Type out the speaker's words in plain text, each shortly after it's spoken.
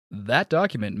That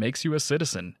document makes you a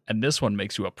citizen, and this one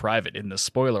makes you a private in the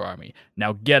spoiler army.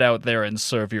 Now get out there and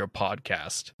serve your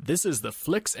podcast. This is the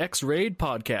Flix X Raid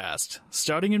podcast,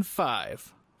 starting in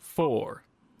 5, 4.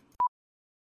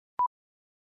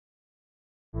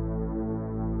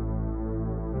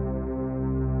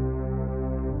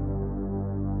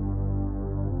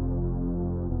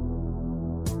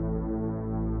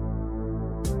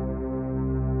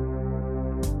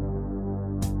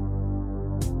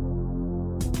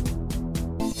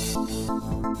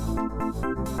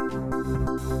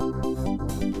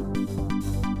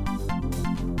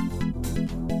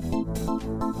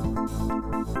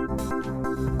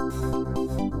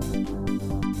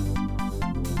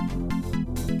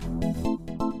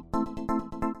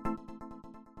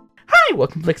 Hi,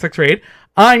 welcome to Flix X Raid.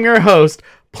 I'm your host,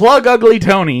 Plug Ugly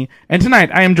Tony, and tonight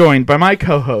I am joined by my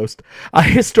co-host, a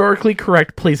historically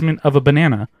correct placement of a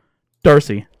banana,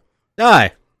 Darcy.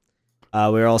 Hi.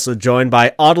 We're also joined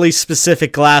by oddly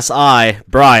specific glass eye,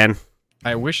 Brian.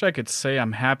 I wish I could say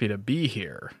I'm happy to be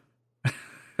here.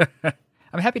 I'm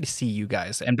happy to see you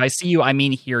guys, and by see you, I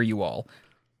mean hear you all.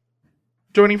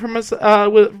 Joining from us,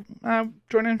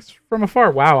 joining us from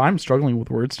afar. Wow, I'm struggling with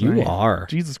words tonight. You are.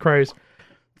 Jesus Christ.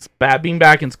 It's bad being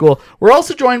back in school. We're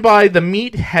also joined by the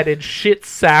meat-headed shit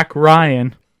sack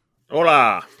Ryan.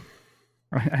 Hola.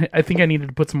 I think I needed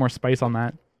to put some more spice on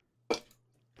that.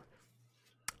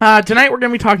 Tonight we're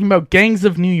going to be talking about gangs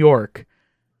of New York.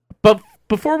 But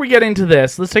before we get into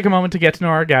this, let's take a moment to get to know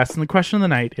our guests. And the question of the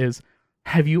night is,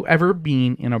 have you ever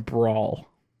been in a brawl?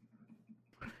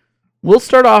 We'll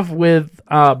start off with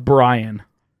Brian.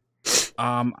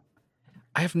 I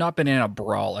have not been in a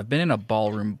brawl. I've been in a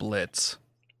ballroom blitz.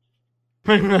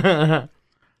 Okay.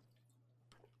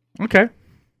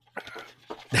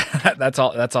 That's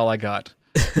all I got.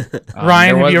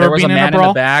 Ryan, have you ever been in a brawl? There was a man in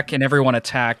the back, and everyone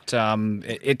attacked.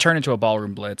 It turned into a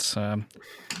ballroom blitz. The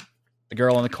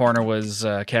girl in the corner was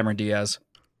Cameron Diaz.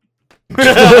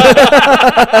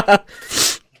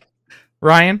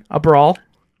 Ryan, a brawl?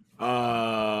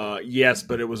 Yes,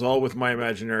 but it was all with my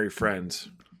imaginary friends.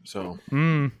 So.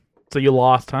 So you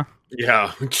lost, huh?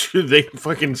 Yeah, they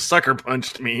fucking sucker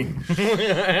punched me.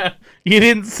 You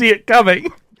didn't see it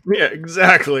coming. Yeah,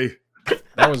 exactly.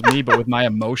 That was me, but with my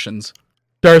emotions.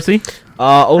 Darcy?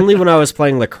 Only when I was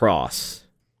playing lacrosse.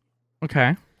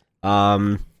 Okay.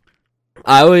 I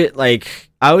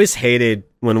always hated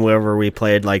whenever we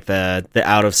played like the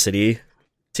out of city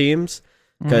teams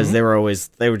because they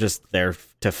were just there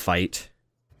to fight.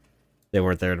 They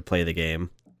weren't there to play the game.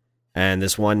 And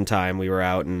this one time we were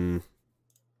out in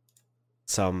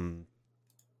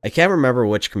I can't remember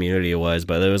which community it was,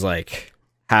 but it was like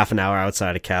half an hour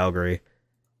outside of Calgary.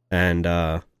 And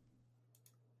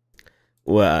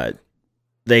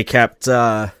they kept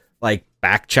like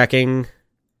back checking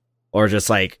or just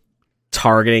like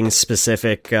targeting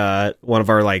specific one of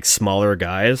our like smaller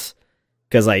guys.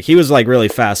 Because like he was like really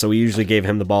fast, so we usually gave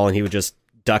him the ball and he would just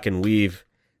duck and weave.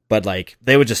 But like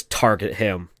they would just target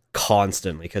him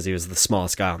constantly because he was the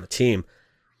smallest guy on the team.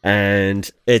 And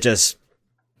it just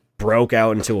broke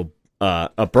out into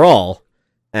a brawl,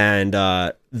 and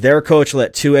their coach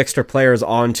let 2 extra players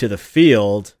onto the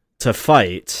field to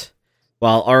fight,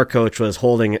 while our coach was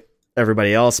holding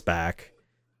everybody else back.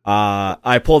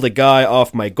 I pulled a guy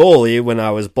off my goalie when I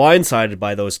was blindsided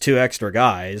by those 2 extra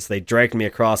guys. They dragged me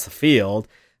across the field,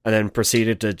 and then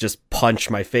proceeded to just punch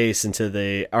my face into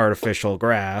the artificial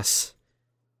grass.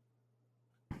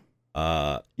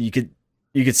 You could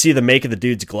see the make of the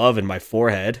dude's glove in my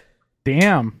forehead.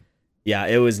 Damn. Yeah,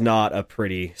 it was not a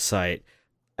pretty sight.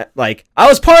 Like, I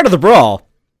was part of the brawl.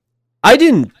 I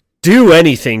didn't do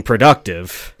anything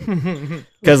productive.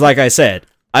 Because, like I said,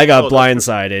 I got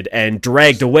blindsided and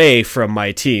dragged away from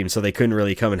my team, so they couldn't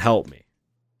really come and help me.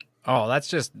 Oh, that's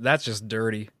just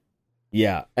dirty.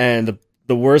 Yeah, and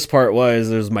the worst part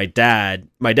was my dad.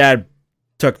 My dad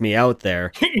took me out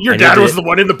there. Your dad was the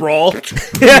one in the brawl?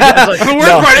 Yeah, the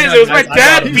worst part is it was my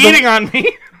dad beating on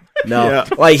me. No, yeah.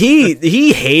 Like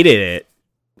he hated it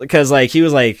because like he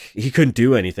was like he couldn't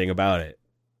do anything about it,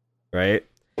 right?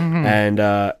 Mm-hmm. And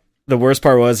the worst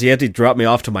part was he had to drop me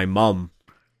off to my mom,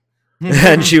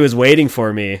 and she was waiting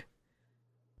for me.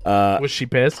 Was she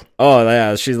pissed? Oh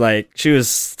yeah, she was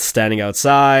standing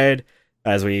outside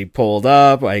as we pulled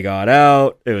up. I got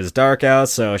out. It was dark out,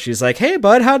 so she's like, "Hey,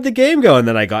 bud, how'd the game go?" And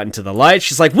then I got into the light.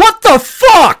 She's like, "What the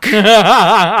fuck?"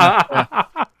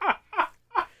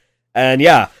 And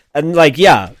yeah. And like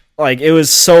it was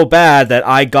so bad that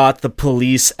I got the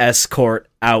police escort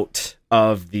out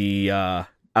of the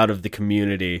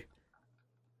community.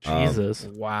 Jesus.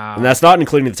 Wow. And that's not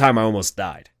including the time I almost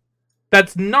died.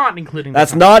 That's not including.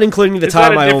 That's not including the Is that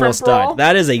time a I different almost brawl? died.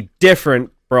 That is a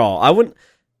different brawl. I wouldn't.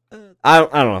 I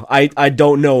don't know. I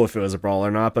don't know if it was a brawl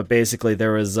or not, but basically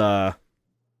there was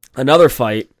another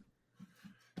fight.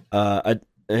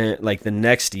 Like the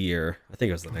next year. I think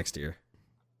it was the next year.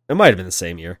 It might have been the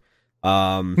same year.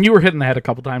 You were hit in the head a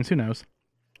couple times. Who knows?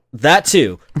 That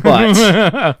too,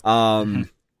 but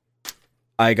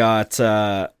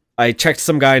I checked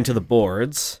some guy into the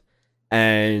boards,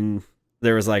 and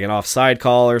there was like an offside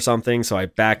call or something, so I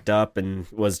backed up and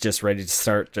was just ready to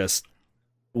start just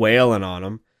wailing on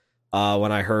him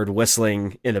when I heard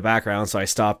whistling in the background, so I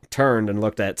stopped, turned, and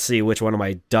looked at see which one of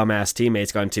my dumbass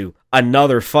teammates got into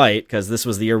another fight, because this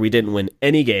was the year we didn't win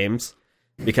any games,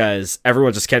 because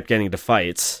everyone just kept getting into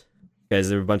fights, because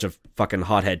there were a bunch of fucking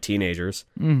hothead teenagers.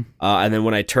 And then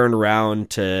when I turned around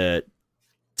to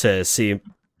see,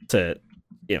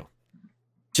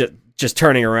 just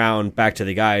turning around back to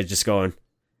the guy, just going,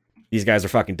 these guys are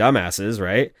fucking dumbasses,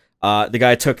 right? The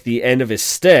guy took the end of his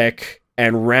stick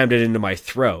and rammed it into my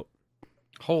throat.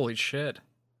 Holy shit.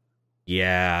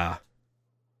 Yeah.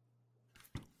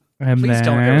 And Please then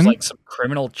tell me there was like some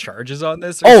criminal charges on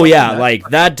this. Or Oh something. yeah, That's like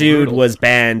fucking that dude brutal. was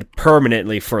banned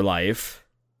permanently for life.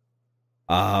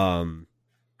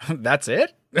 That's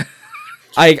it?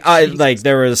 I Jesus. like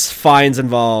there was fines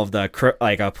involved,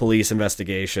 like a police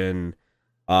investigation,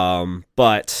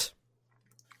 but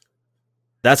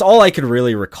that's all I could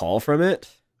really recall from it,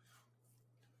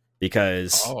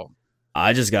 because Oh.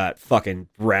 I just got fucking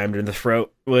rammed in the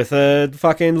throat with a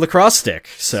fucking lacrosse stick.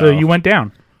 so you went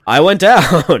down. I went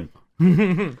down.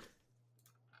 And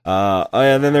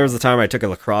then there was the time I took a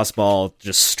lacrosse ball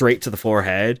just straight to the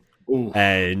forehead, Ooh.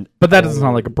 and But that doesn't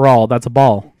sound like a brawl. That's a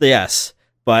ball. yes,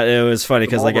 but it was funny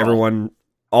because like Ball. everyone,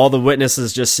 all the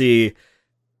witnesses just see,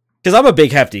 because I'm a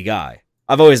big hefty guy.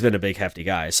 I've always been a big hefty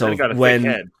guy. So I got a thick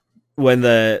head. when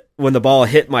the ball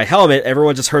hit my helmet,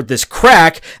 everyone just heard this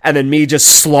crack, and then me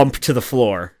just slump to the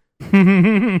floor.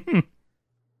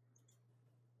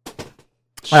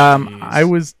 I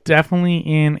was definitely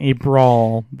in a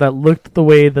brawl that looked the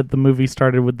way that the movie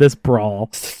started with this brawl,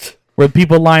 with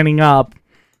people lining up,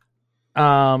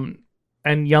 and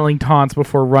yelling taunts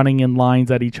before running in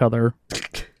lines at each other.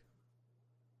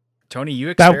 Tony, you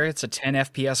experienced a 10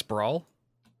 FPS brawl?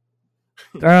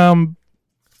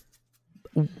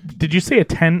 Did you say a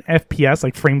 10 FPS,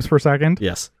 like frames per second?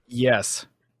 Yes. Yes.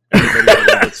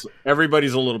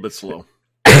 Everybody's a little bit slow.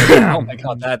 Oh my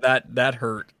god, that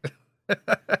hurt.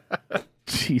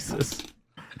 Jesus.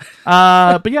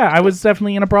 But yeah, I was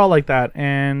definitely in a brawl like that,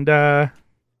 and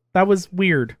that was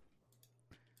weird. It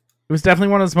was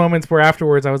definitely one of those moments where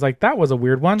afterwards I was like, that was a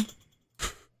weird one.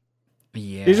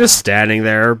 Yeah. You're just standing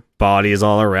there, bodies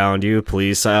all around you,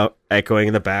 police out echoing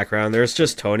in the background. There's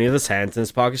just Tony with his hands in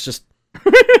his pockets, just.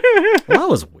 Well, that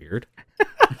was weird.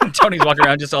 Tony's walking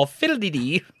around just all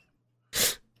fiddly-dee.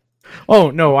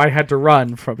 Oh, no, I had to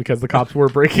run because the cops were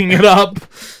breaking it up.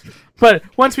 But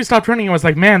once we stopped running, I was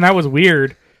like, man, that was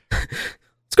weird.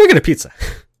 Let's go get a pizza.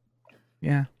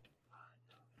 Yeah.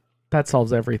 That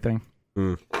solves everything.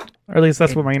 Mm. Or at least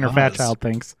that's what my inner fat does. child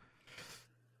thinks.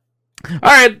 All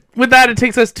right, with that, it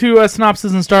takes us to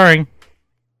synopsis and starring.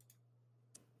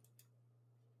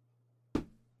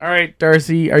 All right,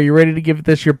 Darcy, are you ready to give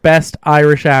this your best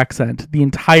Irish accent? The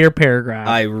entire paragraph.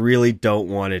 I really don't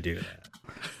want to do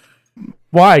that.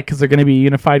 Why? Because they're going to be a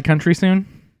unified country soon?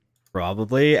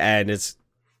 Probably, and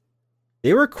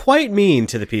they were quite mean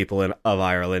to the people of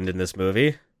Ireland in this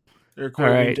movie. They're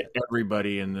quoting right. to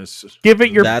everybody in this. Give it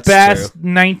your That's best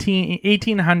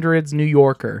 1800s New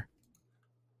Yorker.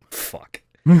 Fuck.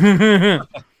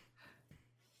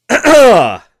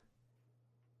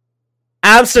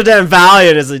 Amsterdam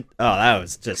Valiant is a. Oh, that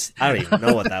was just. I don't even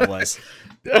know what that was.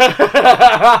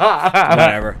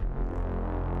 Whatever.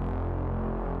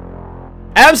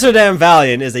 Amsterdam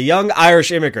Valiant is a young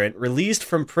Irish immigrant released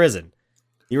from prison.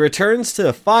 He returns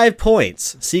to 5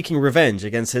 Points, seeking revenge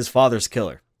against his father's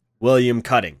killer, William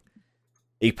Cutting,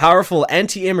 a powerful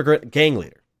anti-immigrant gang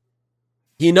leader.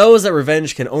 He knows that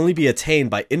revenge can only be attained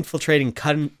by infiltrating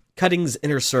Cutting's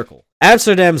inner circle.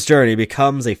 Amsterdam's journey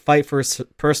becomes a fight for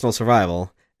personal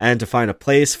survival and to find a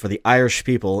place for the Irish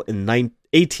people in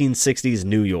 1860s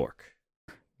New York.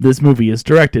 This movie is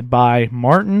directed by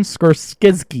Martin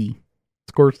Scorsese.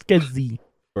 Scorsese.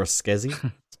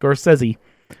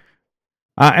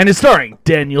 And is starring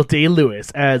Daniel Day-Lewis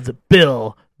as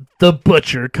Bill the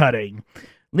Butcher Cutting,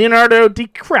 Leonardo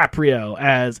DiCaprio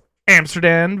as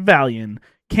Amsterdam Valiant,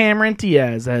 Cameron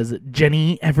Diaz as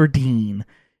Jenny Everdeen,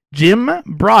 Jim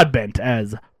Broadbent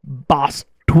as Boss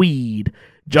Tweed,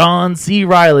 John C.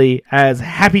 Reilly as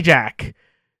Happy Jack,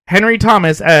 Henry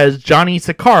Thomas as Johnny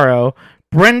Sicaro,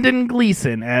 Brendan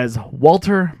Gleeson as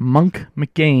Walter Monk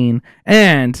McGain,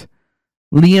 and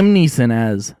Liam Neeson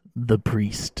as the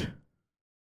priest.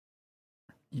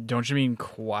 Don't you mean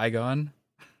Qui-Gon?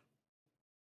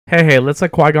 Hey, let's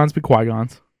let Qui-Gons be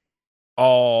Qui-Gons.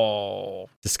 Oh.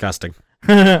 Disgusting.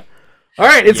 All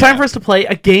right, it's time for us to play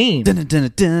a game. Dun, dun,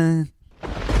 dun, dun.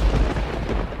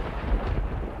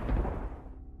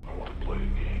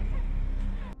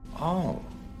 Oh,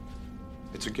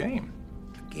 it's a game.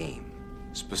 A game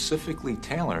specifically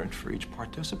tailored for each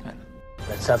participant.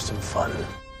 Let's have some fun.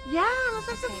 Yeah, let's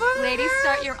have some fun. Ladies,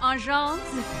 start your engines.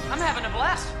 I'm having a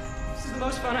blast. This is the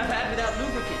most fun I've had without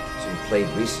lubricant. So you played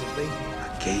recently?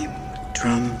 A game with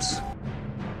drums.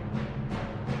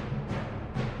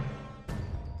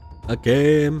 A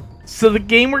game. So the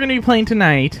game we're going to be playing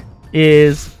tonight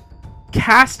is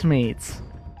Castmates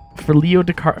for Leo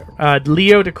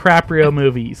DiCaprio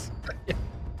movies.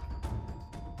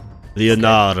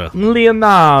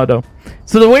 Leonardo.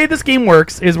 So the way this game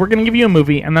works is we're going to give you a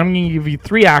movie, and then I'm going to give you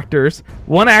 3 actors.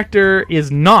 One actor is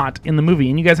not in the movie,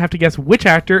 and you guys have to guess which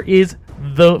actor is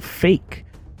the fake.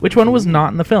 Which one was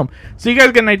not in the film. So you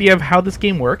guys get an idea of how this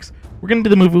game works. We're going to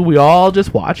do the movie we all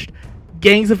just watched,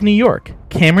 Gangs of New York.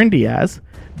 Cameron Diaz,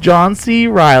 John C.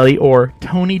 Reilly, or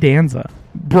Tony Danza.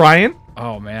 Brian?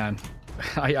 Oh, man.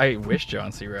 I wish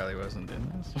John C. Reilly wasn't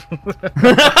in this.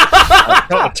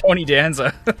 Tony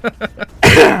Danza.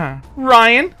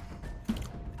 Ryan?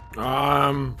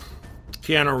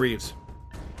 Keanu Reeves.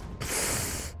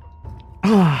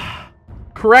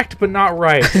 Correct, but not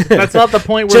right. That's not the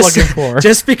point we're looking for.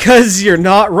 Just because you're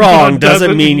not wrong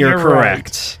doesn't mean you're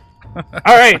correct.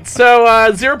 All right,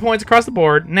 so 0 points across the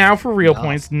board. Now for real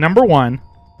points. Number 1.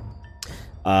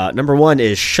 Number 1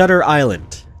 is Shutter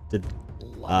Island.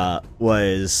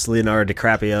 Was Leonardo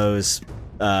DiCaprio's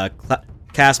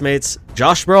castmates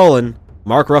Josh Brolin,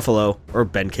 Mark Ruffalo, or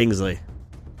Ben Kingsley?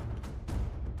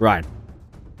 Ryan.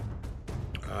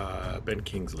 Ben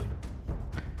Kingsley.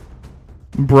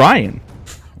 Brian.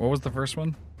 What was the first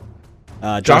one?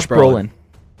 Josh Brolin.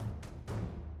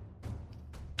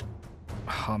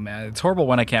 Oh, man. It's horrible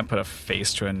when I can't put a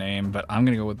face to a name, but I'm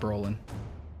going to go with Brolin.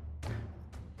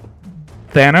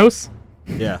 Thanos?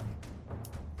 Yeah.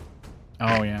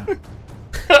 Oh, yeah.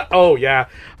 Oh, yeah.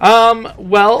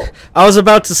 Well... I was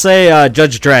about to say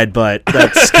Judge Dredd, but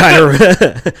that's kind of...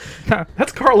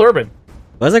 That's Carl Urban.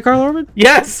 Was it Carl Urban?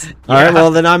 Yes. All right,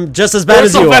 well, then I'm just as bad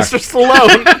as you are. Sylvester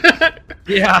Stallone.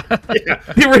 Yeah.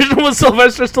 The original was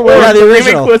Sylvester Stallone. Yeah, the remake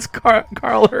original was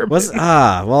Carl Urban.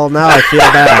 Well, now I feel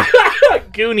bad.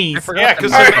 Goonies. Yeah,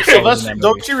 because Sylvester,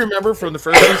 don't you remember from the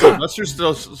first one, Sylvester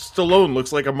Stallone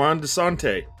looks like Armand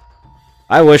DeSante.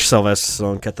 I wish Sylvester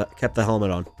Stallone kept the helmet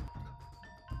on.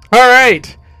 All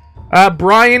right.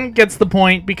 Brian gets the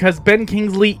point because Ben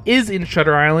Kingsley is in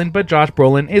Shutter Island, but Josh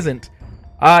Brolin isn't.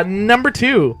 Number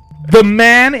 2, The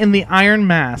Man in the Iron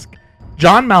Mask.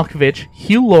 John Malkovich,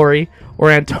 Hugh Laurie, or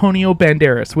Antonio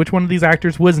Banderas. Which one of these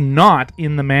actors was not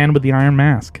in The Man with the Iron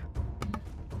Mask?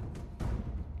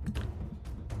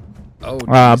 Oh,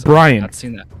 geez, Brian. I've not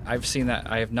seen that. I've seen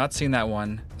that. I have not seen that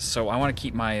one, so I want to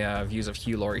keep my views of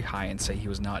Hugh Laurie high and say he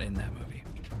was not in that movie.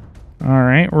 All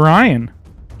right, Ryan.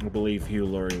 I believe Hugh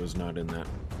Laurie was not in that.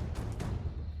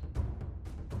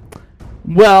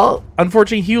 Well,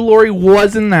 unfortunately, Hugh Laurie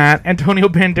was in that. Antonio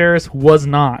Banderas was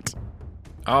not.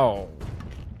 Oh.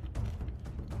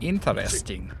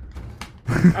 Interesting.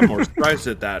 I'm more surprised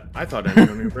at that. I thought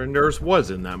Antonio Banderas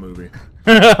was in that movie.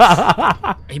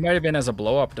 He might have been as a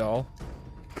blow-up doll.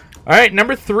 All right,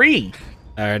 number 3.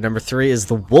 All right, number 3 is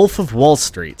The Wolf of Wall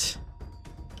Street.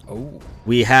 Oh.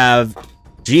 We have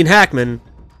Gene Hackman,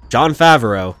 Jon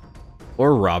Favreau,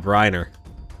 or Rob Reiner.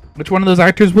 Which one of those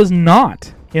actors was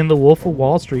not in The Wolf of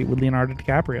Wall Street with Leonardo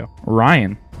DiCaprio?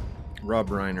 Ryan. Rob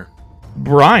Reiner.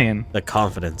 Brian. The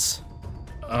Confidence.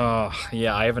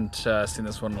 Yeah, I haven't seen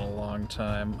this one in a long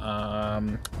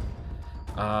time.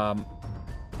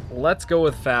 Let's go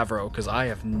with Favreau, because I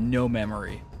have no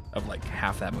memory of, like,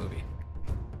 half that movie.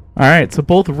 All right, so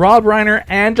both Rob Reiner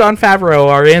and Jon Favreau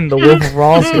are in The Wolf of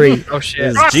Wall Street. Oh, shit.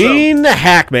 Is Gene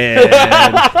Hackman.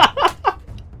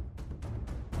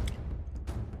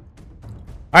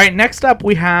 All right, next up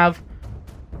we have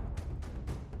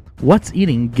What's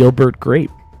Eating Gilbert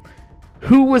Grape?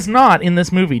 Who was not in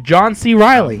this movie? John C.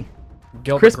 Reilly.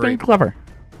 Gilbert Crispin Grape. Glover.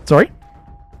 Sorry?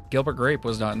 Gilbert Grape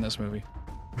was not in this movie.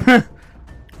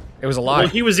 It was a lie. Well,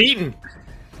 he was eaten.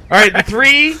 All right, the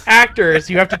 3 actors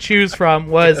you have to choose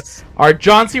from are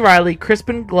John C. Reilly,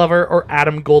 Crispin Glover, or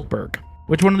Adam Goldberg.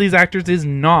 Which one of these actors is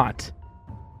not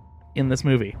in this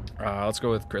movie? Let's go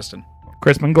with Kristen.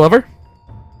 Crispin Glover?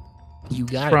 You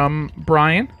got from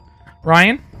Brian.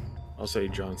 Ryan? I'll say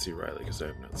John C. Reilly because I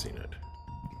have not seen it.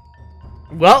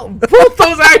 Well, both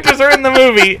those actors are in the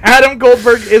movie. Adam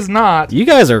Goldberg is not. You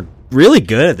guys are really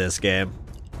good at this game.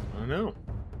 I know.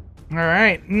 All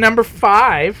right, number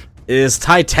 5 Is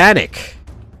Titanic.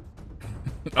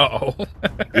 Uh-oh.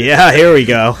 Yeah, here we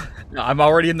go. No, I'm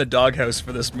already in the doghouse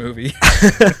for this movie.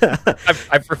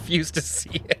 I've refused to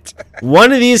see it.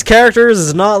 One of these characters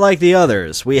is not like the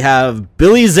others. We have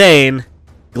Billy Zane,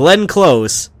 Glenn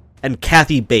Close, and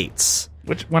Kathy Bates.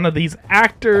 Which one of these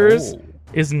actors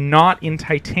is not in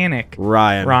Titanic?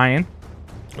 Ryan. Ryan.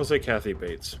 I'll say Kathy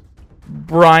Bates.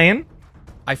 Brian.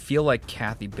 I feel like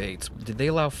Kathy Bates. Did they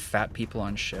allow fat people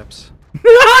on ships?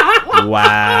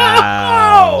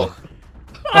 Wow.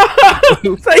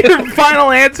 Is that your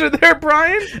final answer there,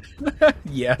 Brian?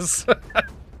 Yes.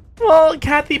 Well,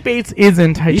 Kathy Bates is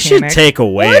in Titanic. You should take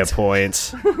away a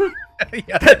point.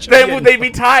 Yeah, that should Then be would they be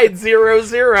tied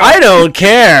 0-0? I don't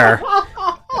care.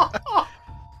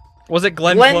 Was it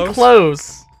Glenn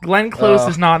Close? Glenn Close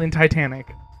is not in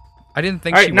Titanic. I didn't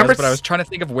think All right, she number was, but I was trying to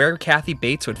think of where Kathy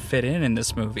Bates would fit in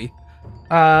this movie.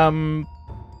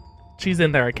 She's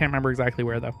in there. I can't remember exactly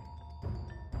where, though.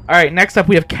 All right, next up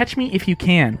we have Catch Me If You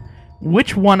Can.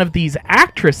 Which one of these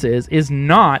actresses is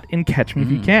not in Catch Me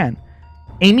If You Can?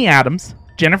 Amy Adams,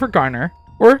 Jennifer Garner,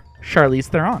 or Charlize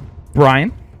Theron?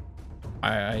 Brian?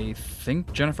 I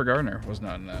think Jennifer Garner was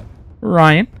not in that.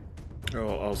 Ryan? I'll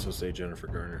also say Jennifer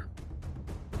Garner.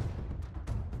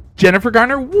 Jennifer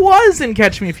Garner was in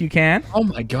Catch Me If You Can. Oh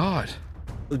my god.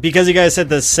 Because you guys said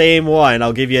the same one,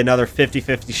 I'll give you another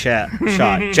 50-50 shot.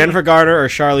 Jennifer Garner or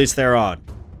Charlize Theron?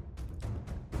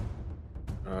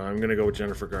 I'm going to go with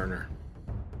Jennifer Garner.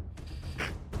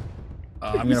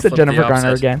 I'm You gonna said flip Jennifer the Garner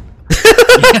opposite. again.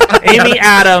 Amy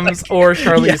Adams or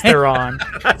Charlize Theron?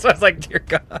 That's what I was like, dear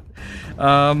God.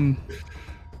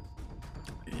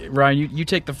 Ryan, you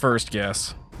take the first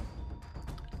guess.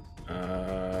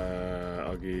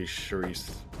 I'll give Charlize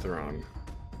Theron.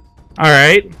 All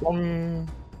right. I don't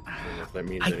know if that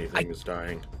means anything is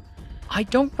dying. I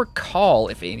don't recall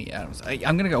if Amy Adams. I'm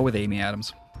going to go with Amy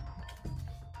Adams.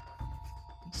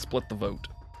 Split the vote.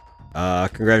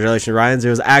 Congratulations, Ryan. It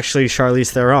was actually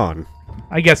Charlize Theron.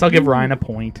 I guess I'll give Ryan a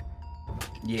point.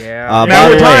 Yeah. Now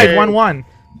we're By the way- tied 1-1.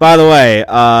 By the way,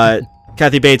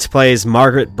 Kathy Bates plays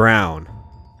Margaret Brown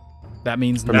That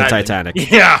means from the nothing.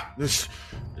 Titanic. Yeah.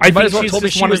 I might think as well she's told me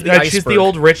just she one was of the she's the iceberg.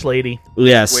 old rich lady.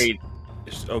 Yes. Wait.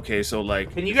 Okay, so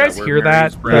like... Can you is guys where hear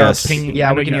Mary's that? Brown- Yes. Ping? Yeah,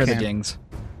 I know we can you hear the dings.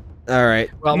 All right.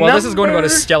 Well, this is going about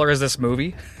as Number- stellar as this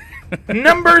movie.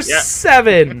 Number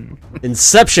 7.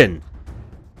 Inception.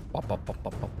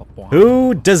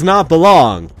 Who does not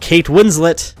belong? Kate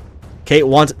Winslet,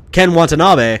 Ken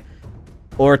Watanabe,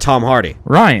 or Tom Hardy?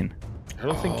 Ryan. I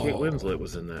don't think Kate Winslet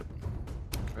was in that.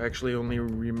 I actually only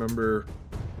remember...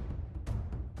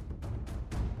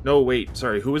 No, wait.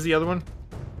 Sorry. Who was the other one?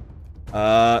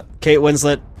 Kate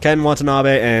Winslet, Ken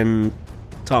Watanabe, and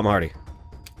Tom Hardy.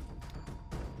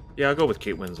 Yeah, I'll go with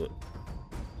Kate Winslet.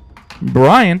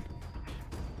 Brian.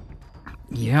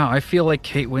 Yeah, I feel like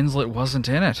Kate Winslet wasn't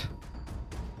in it. Is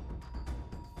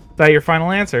that your final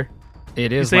answer?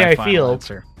 It is You say my I final feel.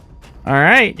 answer. All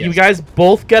right. You Yes. guys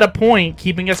both get a point,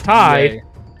 keeping us tied. Yay.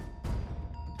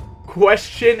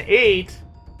 Question 8.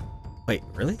 Wait,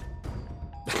 really?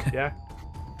 Yeah.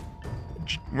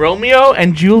 Romeo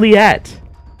and Juliet.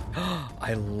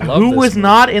 I love Who this was movie.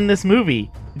 not in this movie?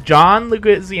 John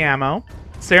Leguizamo,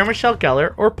 Sarah Michelle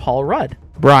Gellar, or Paul Rudd?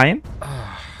 Brian?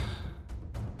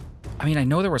 I mean, I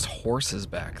know there was horses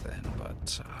back then,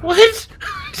 but... What?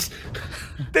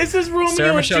 This is Romeo Sarah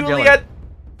and Michelle Juliet.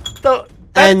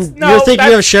 And you're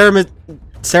thinking of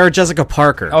Sarah Jessica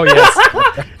Parker. Oh,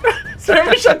 yes. Sarah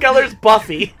Michelle Gellar's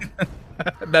Buffy.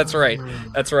 That's right.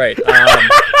 That's right.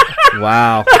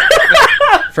 Wow.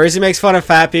 First he makes fun of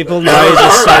fat people, now he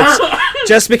just starts...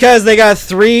 Just because they got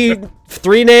three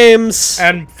names...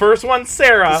 And first one,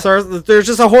 Sarah. So there's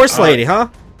just a horse lady, huh?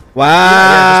 Wow. Yeah,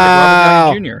 just like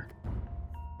Robert Downey Jr.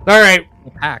 All right.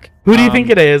 Pack. Who do you think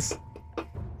it is?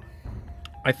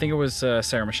 I think it was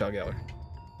Sarah Michelle Gellar.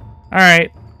 All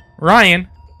right. Ryan,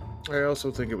 I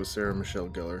also think it was Sarah Michelle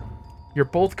Gellar. you're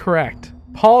both correct.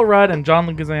 Paul Rudd and John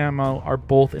Leguizamo are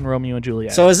both in Romeo and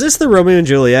Juliet. So is this the Romeo and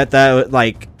Juliet that,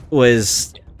 like,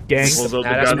 was... Gangs. Well, the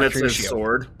That gun that Mercutio. says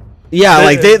sword. Yeah,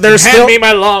 like, they're Hand still... me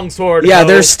my long sword. Yeah, ho.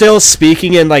 they're still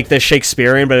speaking in, like, the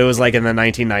Shakespearean, but it was, like, in the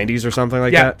 1990s or something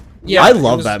like that. Yeah, I it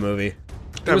love was- that movie.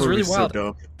 That was really movie's so wild.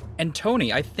 dope. And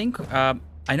Tony, I think...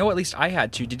 I know at least I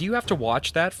had to. Did you have to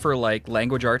watch that for, like,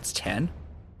 Language Arts 10?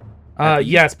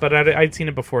 Yes, but I'd seen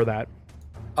it before that.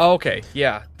 Oh, okay,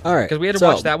 yeah. All right. Because we had to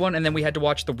watch that one, and then we had to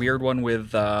watch the weird one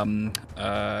with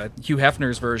Hugh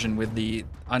Hefner's version with the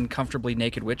uncomfortably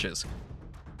naked witches.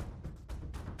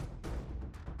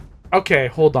 Okay,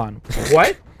 hold on.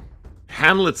 What?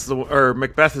 Hamlet's or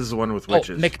Macbeth is the one with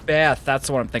witches. Oh, Macbeth. That's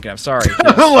the one I'm thinking of. Sorry.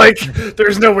 Like,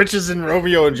 there's no witches in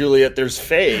Romeo and Juliet. There's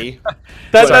Fae.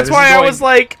 That's why I was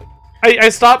like, I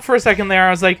stopped for a second there.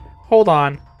 I was like, hold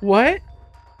on, what?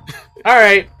 All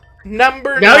right,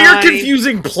 number 9. Now you're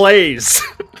confusing plays.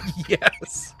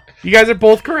 Yes. You guys are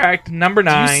both correct. Number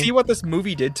 9. Do you see what this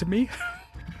movie did to me?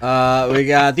 We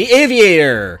got The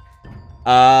Aviator.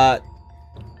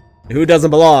 Who doesn't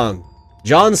belong?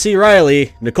 John C.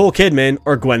 Reilly, Nicole Kidman,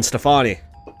 or Gwen Stefani?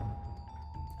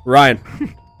 Ryan.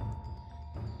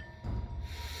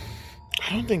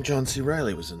 I don't think John C.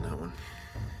 Reilly was in that one.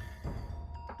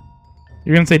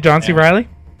 You're gonna say John C. Reilly?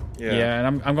 Yeah,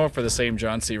 and I'm going for the same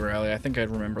John C. Reilly. I think I'd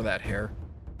remember that hair.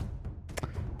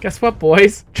 Guess what,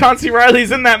 boys? John C.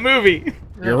 Reilly's in that movie.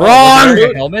 You're wrong!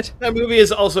 Helmet? That movie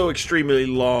is also extremely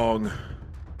long.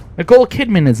 Nicole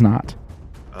Kidman is not.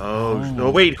 Oh,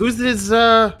 wait, who's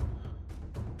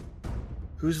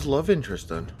love interest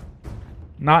then?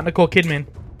 Not Nicole Kidman.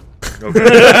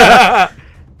 Okay.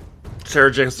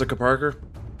 Sarah Jessica Parker?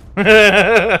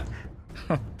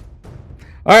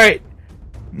 Alright.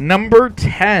 Number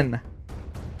 10.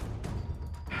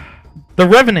 The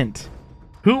Revenant.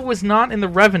 Who was not in The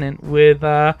Revenant with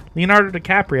Leonardo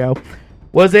DiCaprio?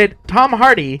 Was it Tom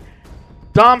Hardy,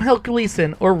 Domhnall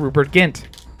Gleeson, or Rupert Grint?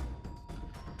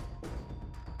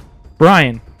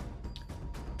 Brian.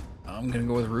 I'm going to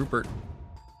go with Rupert.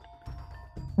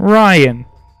 Ryan.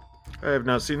 I have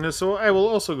not seen this, so I will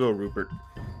also go Rupert.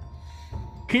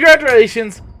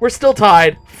 Congratulations. We're still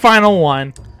tied. Final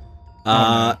one.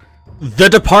 The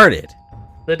Departed.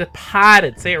 The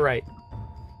Departed. Say it right.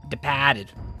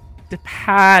 Departed.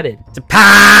 Departed.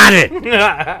 Departed!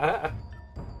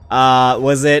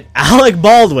 Was it Alec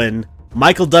Baldwin,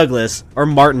 Michael Douglas, or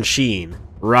Martin Sheen?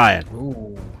 Ryan.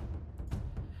 Ooh.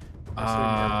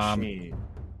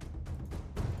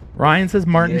 Ryan says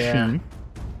Martin Sheen.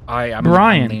 I'm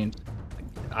Brian.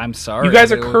 I'm sorry. You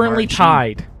guys are I'm gonna go with currently Martin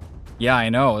tied. Sheen. Yeah, I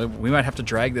know. We might have to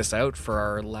drag this out for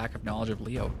our lack of knowledge of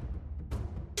Leo.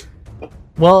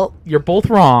 Well, you're both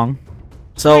wrong.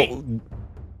 So,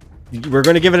 we're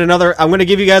going to give it another... I'm going to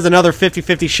give you guys another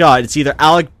 50-50 shot. It's either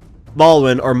Alec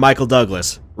Baldwin or Michael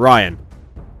Douglas. Ryan.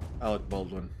 Alec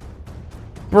Baldwin.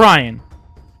 Brian.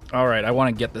 All right, I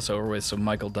want to get this over with, so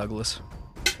Michael Douglas.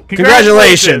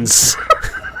 Congratulations!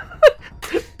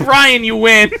 Brian, you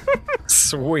win.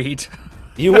 Sweet.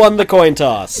 You won the coin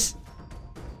toss.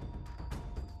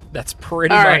 That's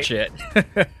pretty All much right.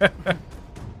 it.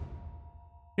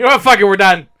 You know what? Fuck it, we're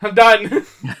done. I'm done.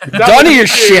 Done of your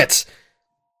shit!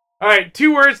 All right,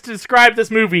 2 words to describe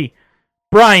this movie.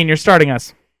 Brian, you're starting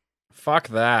us. Fuck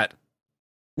that.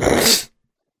 Wow.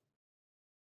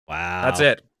 That's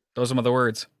it. Those are my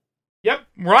words. Yep,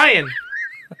 Ryan.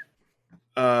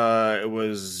 It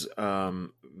was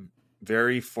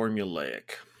very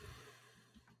formulaic.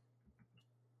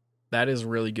 That is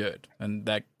really good, and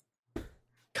that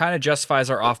kind of justifies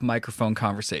our off-microphone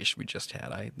conversation we just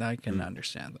had. I can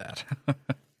understand that.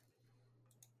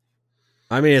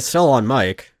 I mean, it's still on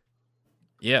mic.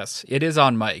 Yes, it is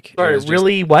on mic. Sorry,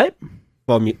 really? What?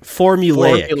 Formulaic.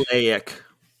 Formulaic.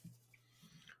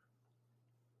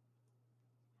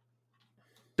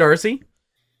 Darcy?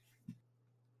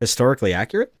 Historically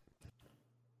accurate?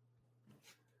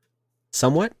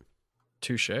 Somewhat?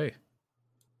 Touche.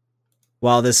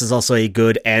 Well, this is also a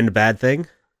good and bad thing.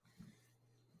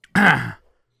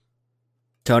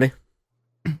 Tony?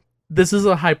 This is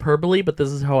a hyperbole, but this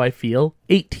is how I feel.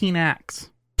 18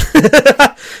 acts.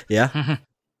 Yeah.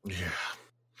 Yeah.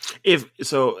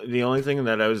 The only thing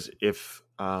that if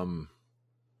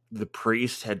the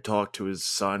priest had talked to his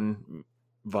son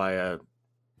via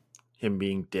him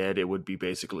being dead, it would be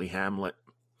basically Hamlet.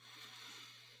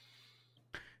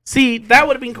 See, that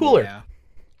would have been cooler. Yeah.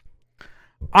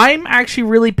 I'm actually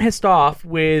really pissed off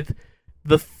with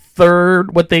the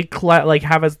third, what they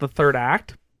have as the third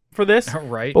act for this.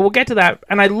 Right. But we'll get to that.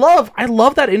 And I love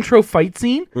that intro fight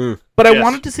scene, but I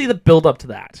wanted to see the build up to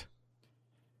that.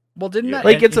 Well, didn't that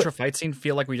intro fight scene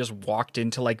feel like we just walked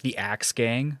into like the Axe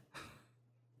Gang?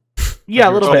 Yeah,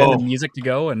 a little bit. The music to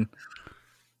go and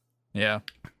yeah.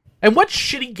 And what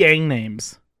shitty gang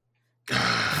names?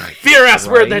 Fear us,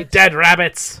 we're the Dead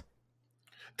Rabbits.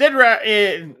 Dead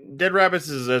Rabbits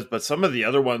is this, but some of the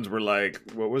other ones were like,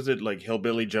 what was it, like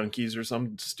Hillbilly Junkies or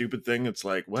some stupid thing? It's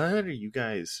like, what are you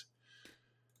guys?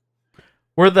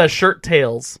 We're the Shirt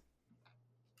Tails.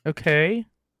 Okay.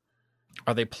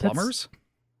 Are they plumbers?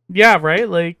 Yeah, right?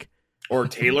 Like, Or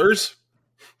tailors.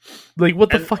 Like, what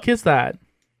the fuck is that?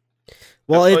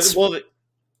 Well, it's they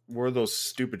wore those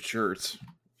stupid shirts.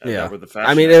 Yeah, Were the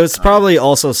I mean, it was probably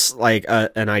also like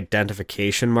an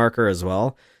identification marker as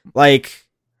well. Like,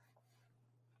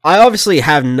 I obviously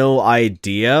have no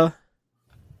idea,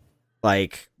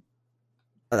 like,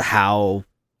 how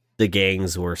the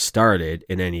gangs were started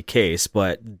in any case,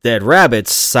 but Dead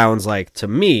Rabbits sounds like, to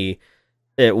me,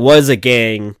 it was a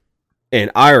gang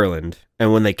in Ireland,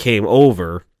 and when they came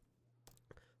over,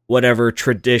 whatever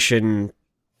tradition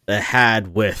they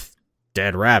had with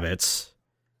dead rabbits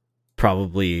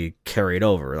probably carried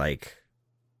over. Like,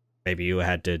 maybe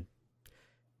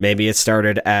it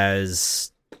started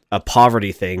as a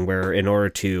poverty thing where in order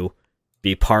to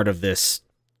be part of this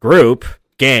group,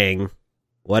 gang,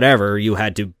 whatever, you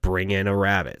had to bring in a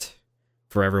rabbit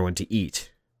for everyone to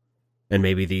eat. And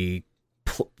maybe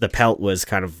the pelt was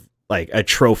kind of like a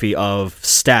trophy of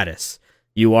status.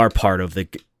 You are part of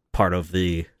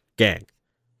the gang.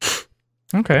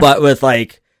 Okay. But with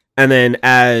like, and then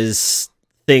as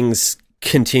things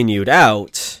continued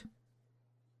out,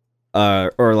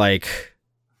 or like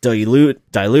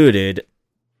diluted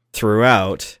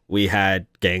throughout, we had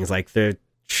gangs like the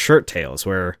Shirt Tails,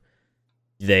 where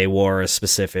they wore a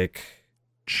specific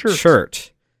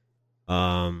shirt.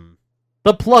 The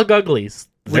Plug Uglies.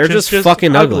 They're just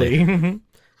fucking ugly.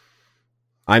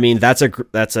 I mean, that's a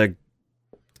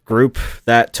group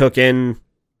that took in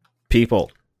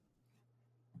people.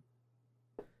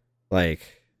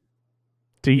 Like,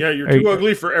 you're too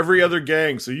ugly for every other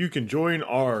gang, so you can join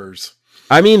ours.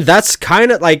 I mean, that's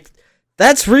kind of like,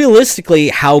 that's realistically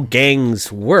how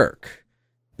gangs work.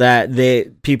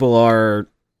 That people are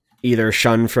either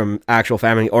shunned from actual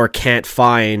family or can't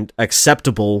find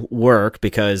acceptable work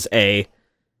because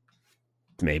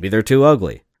maybe they're too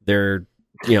ugly. They're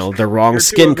the wrong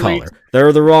skin color.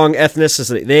 They're the wrong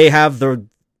ethnicity. They have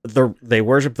they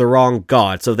worship the wrong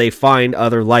god, so they find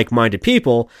other like-minded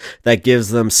people that gives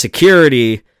them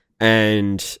security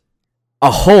and a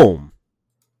home,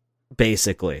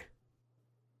 basically.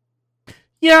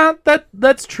 Yeah,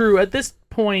 that's true. At this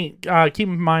point, keep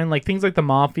in mind, like, things like the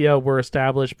Mafia were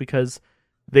established because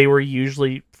they were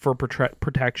usually for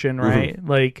protection, right? Mm-hmm.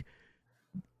 Like,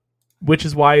 which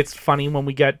is why it's funny when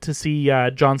we get to see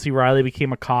John C. Reilly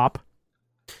became a cop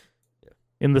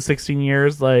in the 16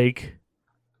 years, like,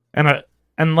 a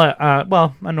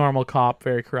normal cop,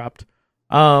 very corrupt.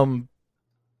 But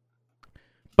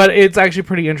it's actually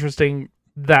pretty interesting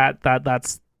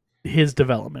that's his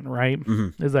development, right?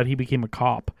 Mm-hmm. Is that he became a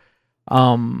cop.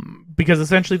 Because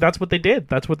essentially that's what they did.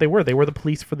 That's what they were. They were the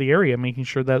police for the area, making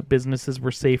sure that businesses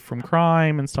were safe from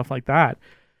crime and stuff like that.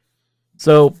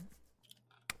 So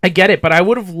I get it, but I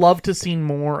would have loved to seen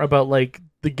more about like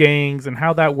the gangs and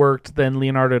how that worked than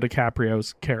Leonardo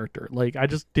DiCaprio's character. Like, I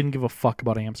just didn't give a fuck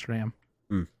about Amsterdam.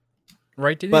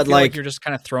 Right? Didn't it feel like you're just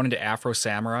kind of thrown into Afro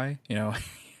Samurai? You know,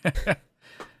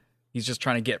 he's just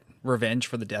trying to get revenge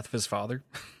for the death of his father.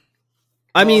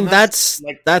 I mean, that's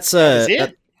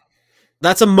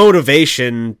a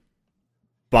motivation,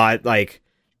 but like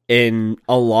in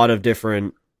a lot of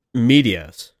different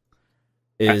medias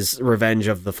is revenge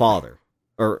of the father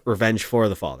or revenge for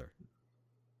the father.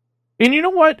 And you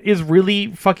know what is really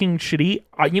fucking shitty?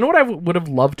 You know what I would have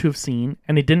loved to have seen,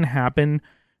 and it didn't happen,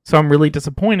 so I'm really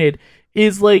disappointed,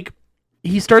 is like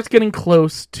he starts getting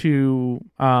close to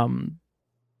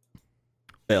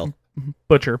Bill.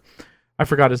 Butcher. I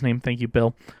forgot his name. Thank you,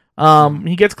 Bill.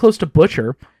 He gets close to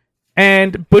Butcher,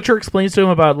 and Butcher explains to him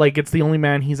about, like, it's the only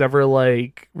man he's ever,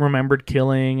 like, remembered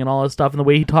killing and all this stuff, and the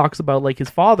way he talks about, like, his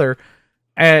father,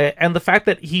 and the fact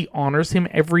that he honors him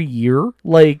every year,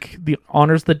 like,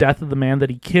 honors the death of the man that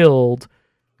he killed,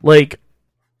 like,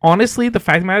 honestly, the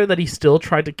fact of the matter that he still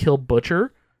tried to kill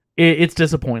Butcher, it's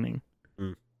disappointing.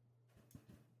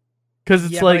 Because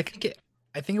it's like...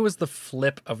 I think it was the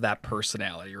flip of that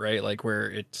personality, right? Like,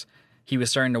 where he was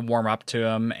starting to warm up to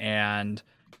him, and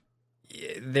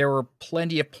there were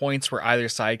plenty of points where either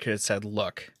side could have said,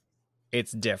 look,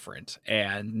 it's different.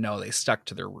 And no, they stuck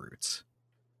to their roots.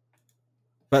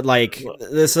 But, like,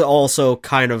 this also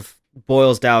kind of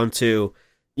boils down to,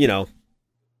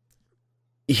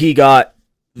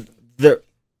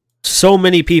 so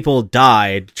many people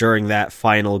died during that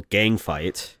final gang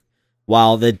fight,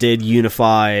 while they did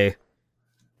unify,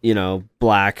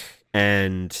 Black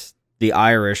and the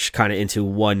Irish kind of into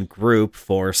one group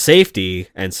for safety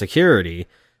and security.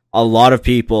 A lot of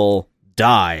people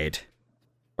died,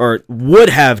 or would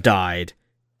have died,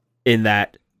 in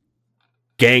that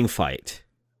gang fight.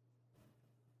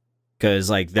 Because,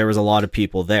 like, there was a lot of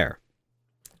people there.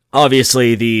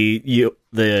 Obviously, the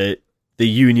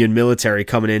Union military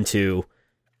coming in to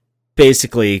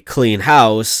basically clean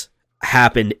house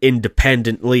happened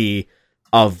independently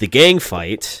of the gang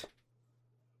fight.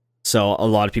 So a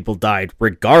lot of people died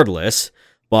regardless,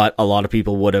 but a lot of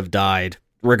people would have died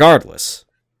regardless.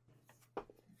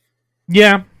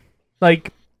 Yeah,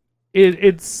 like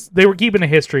it's they were keeping a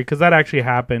history because that actually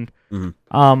happened.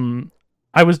 Mm-hmm.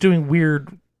 I was doing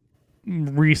weird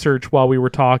research while we were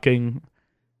talking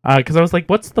because I was like,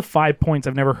 "What's the 5 points?"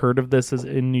 I've never heard of this as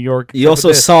in New York. You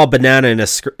also saw a banana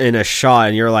in a shot,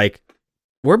 and you're like,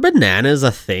 "Were bananas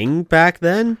a thing back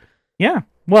then?" Yeah.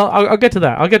 Well, I'll get to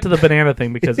that. I'll get to the banana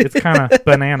thing because it's kind of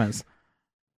bananas.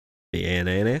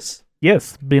 Bananas?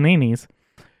 Yes, bananas.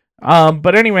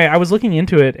 But anyway, I was looking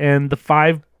into it, and the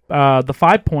 5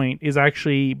 point is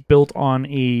actually built on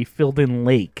a filled-in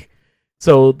lake.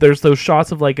 So there's those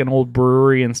shots of like an old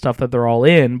brewery and stuff that they're all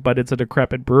in, but it's a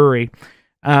decrepit brewery.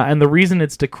 And the reason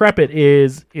it's decrepit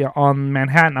is on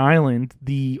Manhattan Island,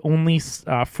 the only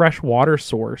fresh water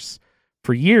source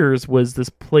for years was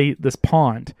this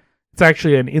pond. It's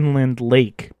actually an inland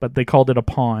lake, but they called it a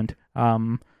pond. I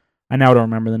now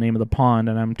don't remember the name of the pond,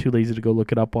 and I'm too lazy to go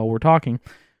look it up while we're talking.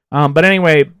 But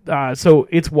anyway, so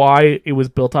it's why it was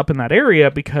built up in that area,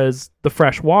 because the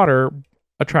fresh water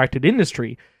attracted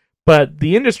industry. But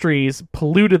the industries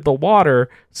polluted the water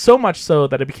so much so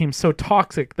that it became so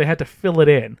toxic they had to fill it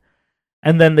in.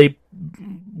 And then they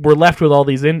were left with all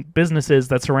these businesses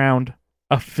that surround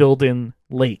a filled-in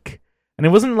lake. And it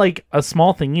wasn't like a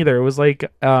small thing either. It was like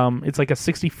it's like a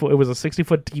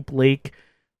 60-foot deep lake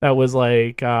that was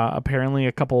like apparently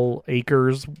a couple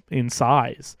acres in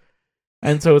size.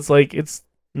 And so it's like it's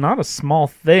not a small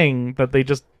thing that they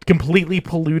just completely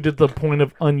polluted the point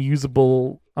of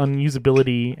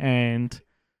unusability and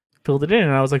filled it in.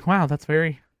 And I was like, wow, that's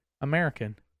very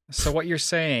American. So what you're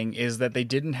saying is that they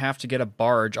didn't have to get a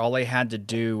barge. All they had to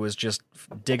do was just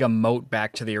dig a moat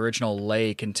back to the original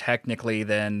lake, and technically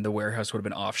then the warehouse would have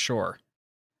been offshore.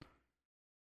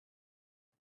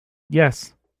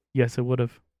 Yes. Yes, it would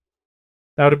have.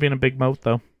 That would have been a big moat,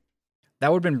 though.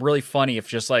 That would have been really funny if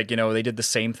just like, they did the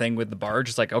same thing with the barge.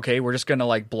 It's like, okay, we're just going to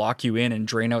like block you in and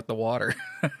drain out the water.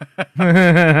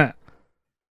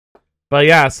 But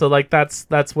yeah, so like that's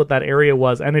what that area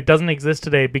was. And it doesn't exist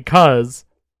today because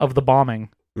of the bombing.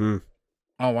 Mm.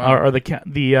 Oh, wow. Or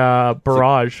the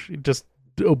barrage just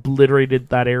obliterated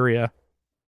that area.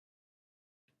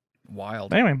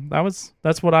 Wild. Anyway,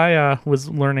 that's what I was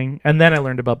learning. And then I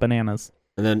learned about bananas.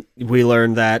 And then we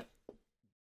learned that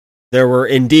there were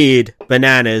indeed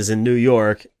bananas in New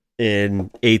York in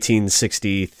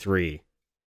 1863.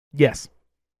 Yes.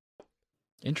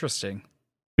 Interesting.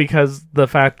 Because the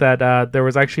fact that there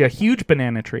was actually a huge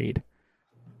banana trade.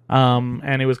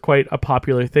 And it was quite a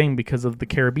popular thing because of the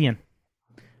Caribbean.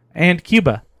 And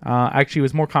Cuba. Actually, it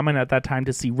was more common at that time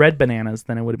to see red bananas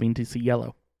than it would have been to see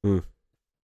yellow. Mm.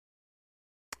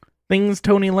 Things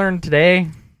Tony learned today.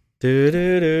 When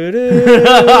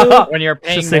you're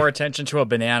paying more attention to a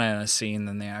banana in a scene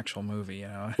than the actual movie,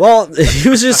 Well, he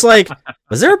was just like,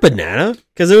 was there a banana?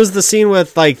 Because it was the scene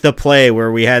with like the play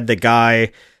where we had the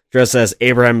guy dressed as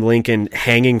Abraham Lincoln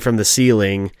hanging from the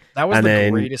ceiling. That was the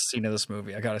greatest scene of this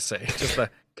movie, I gotta say. Just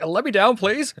let me down,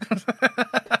 please.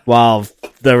 While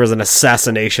there was an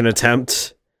assassination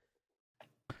attempt.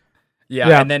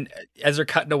 Yeah, and then as they're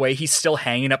cutting away, he's still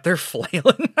hanging up there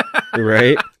flailing.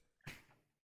 Right?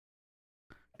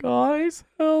 Guys,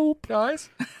 help. Guys.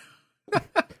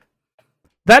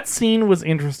 That scene was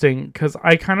interesting because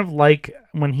I kind of like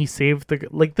when he saved the...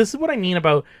 Like, this is what I mean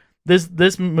about...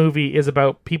 This movie is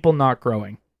about people not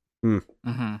growing. Mm.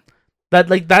 Mm-hmm.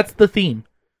 That's the theme,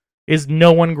 is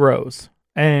no one grows.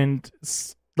 And,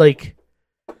 like,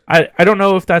 I don't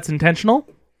know if that's intentional,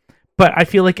 but I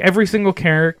feel like every single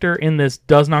character in this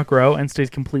does not grow and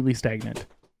stays completely stagnant.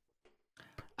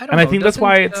 I think that's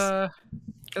why it's...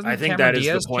 I think that is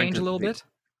the point. Change a little bit.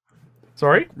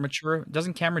 Sorry? Mature.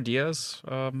 Doesn't Cameron Diaz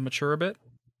mature a bit?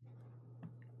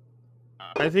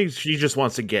 I think she just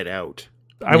wants to get out.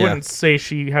 I wouldn't say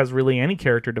she has really any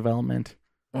character development.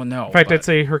 Well, no. In fact, I'd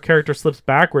say her character slips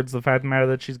backwards. The fact of the matter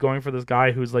that she's going for this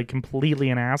guy who's like completely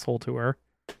an asshole to her.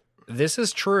 This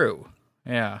is true.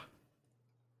 Yeah.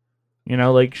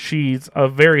 Like she's a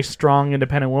very strong,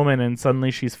 independent woman, and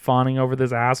suddenly she's fawning over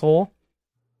this asshole.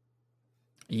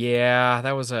 Yeah,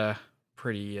 that was a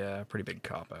pretty big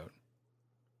cop out.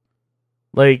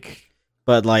 But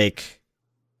I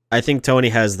think Tony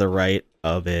has the right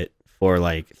of it for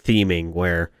theming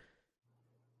where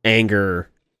anger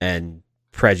and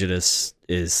prejudice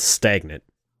is stagnant.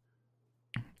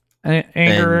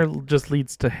 Anger just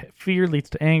leads to fear, leads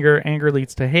to anger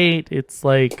leads to hate. It's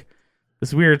like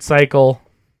this weird cycle.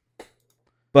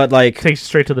 But takes you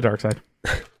straight to the dark side.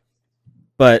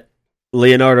 But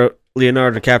Leonardo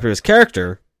DiCaprio's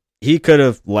character, he could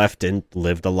have left and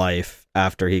lived a life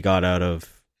after he got out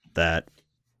of that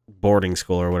boarding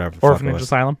school or whatever. Orphanage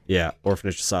asylum. Yeah,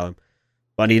 orphanage asylum.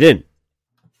 But he didn't.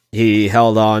 He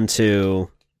held on to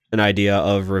an idea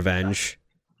of revenge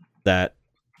that,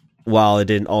 while it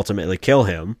didn't ultimately kill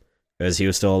him, because he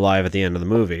was still alive at the end of the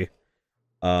movie,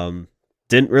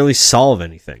 didn't really solve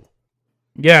anything.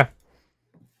 Yeah.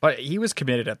 But he was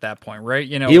committed at that point, right?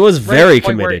 You know, he was right very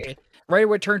committed. Right, it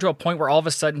would turn to a point where all of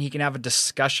a sudden he can have a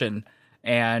discussion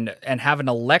and have an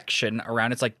election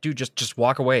around. It's like, dude, just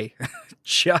walk away.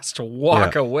 Just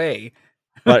walk away.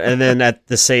 But and then at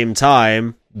the same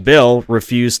time, Bill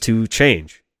refused to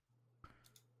change.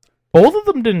 Both of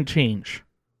them didn't change.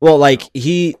 Well,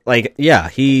 he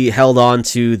held on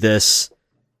to this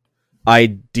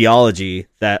ideology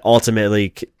that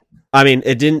ultimately,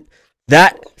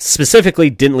 that specifically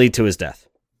didn't lead to his death.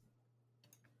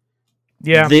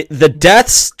 Yeah. The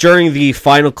deaths during the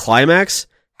final climax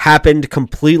happened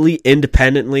completely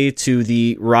independently to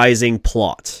the rising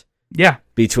plot. Yeah.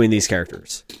 Between these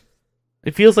characters.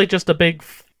 It feels like just a big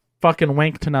fucking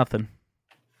wink to nothing.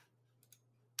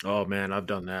 Oh man, I've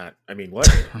done that. I mean, what?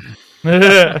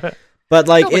 But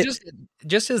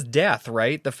just his death,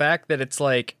 right? The fact that it's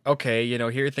like, okay, you know,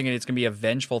 here you're thinking it's gonna be a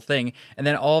vengeful thing, and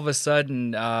then all of a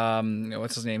sudden,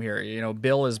 what's his name here? You know,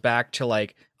 Bill is back to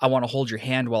like, I want to hold your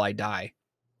hand while I die.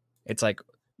 It's like,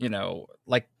 you know,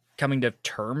 like coming to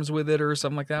terms with it or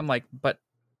something like that. I'm like, but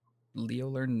Leo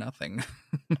learned nothing.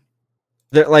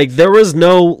 There was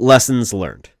no lessons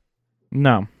learned.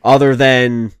 No. Other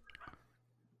than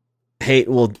hate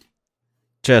will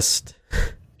just...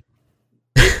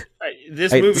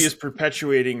 This movie is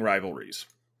perpetuating rivalries.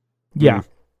 Yeah.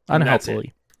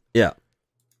 Unhelpfully. Yeah.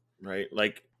 Right?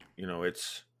 Like, you know,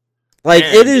 it's...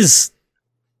 it is...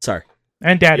 Sorry.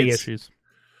 And daddy issues.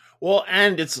 Well,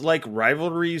 and it's like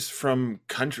rivalries from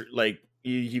country... Like,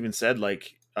 he even said,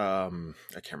 like... I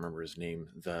can't remember his name.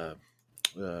 The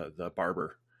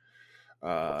barber.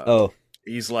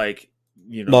 He's like,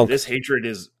 you know, Monk. this hatred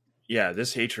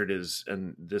is,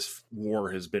 and this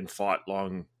war has been fought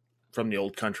long from the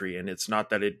old country, and it's not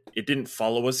that it didn't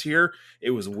follow us here,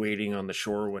 it was waiting on the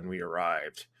shore when we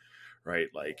arrived, right?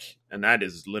 Like, and that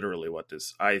is literally what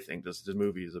I think this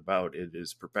movie is about. It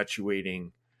is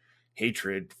perpetuating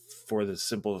hatred for the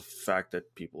simple fact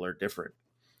that people are different,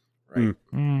 right?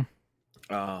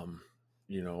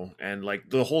 You know, and like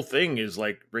the whole thing is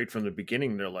like right from the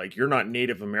beginning, they're like, you're not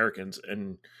Native Americans,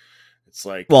 and it's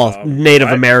like, well, Native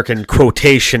American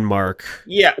quotation mark.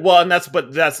 Yeah, well, and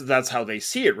that's how they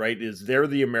see it, right? Is they're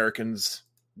the Americans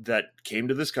that came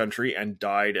to this country and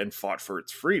died and fought for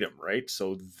its freedom, right?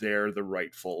 So they're the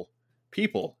rightful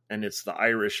people, and it's the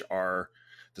Irish are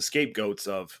the scapegoats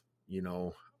of, you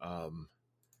know,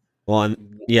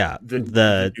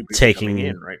 the taking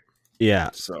in, right?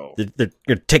 Yeah. So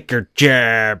you take your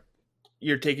job.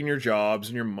 You're taking your jobs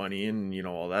and your money and, you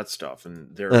know, all that stuff,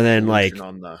 and then like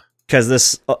on the, because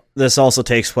this also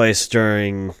takes place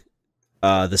during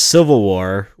the Civil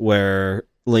War, where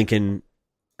Lincoln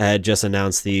had just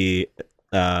announced the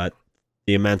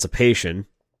emancipation,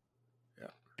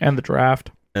 and the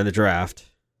draft.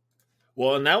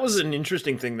 Well, and that was an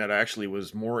interesting thing that I actually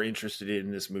was more interested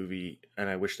in this movie, and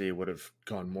I wish they would have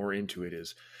gone more into it,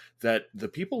 is that the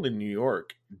people in New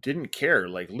York didn't care.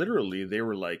 Like, literally, they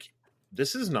were like,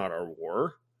 this is not our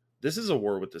war. This is a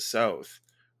war with the South,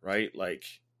 right? Like,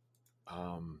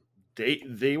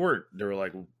 they were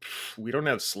like, we don't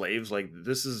have slaves. Like,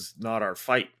 this is not our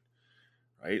fight,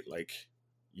 right? Like,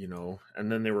 you know,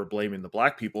 and then they were blaming the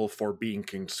black people for being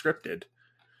conscripted,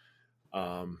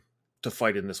 to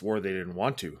fight in this war they didn't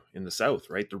want to in the South,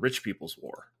 right? The rich people's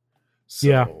war. So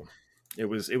yeah. It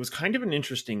was kind of an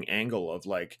interesting angle of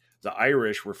like the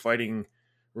Irish were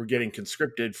getting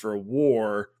conscripted for a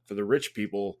war for the rich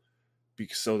people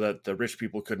so that the rich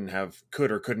people couldn't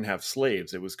have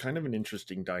slaves. It was kind of an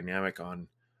interesting dynamic and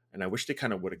I wish they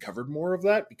kind of would have covered more of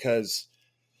that, because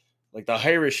like the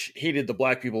Irish hated the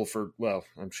black people for, well,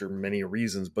 I'm sure many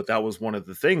reasons, but that was one of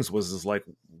the things was like,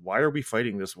 why are we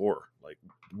fighting this war? Like,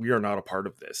 we are not a part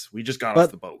of this. We just got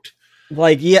off the boat.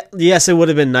 Like, yes, it would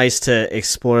have been nice to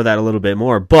explore that a little bit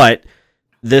more, but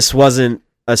this wasn't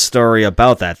a story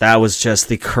about that. That was just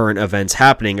the current events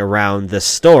happening around this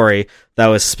story that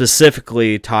was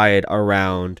specifically tied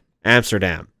around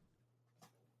Amsterdam.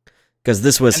 Because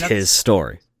this was his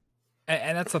story.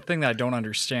 And that's the thing that I don't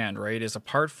understand, right? Is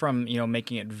apart from, you know,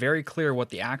 making it very clear what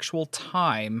the actual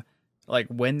time, like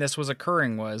when this was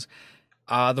occurring was,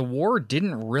 the war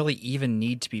didn't really even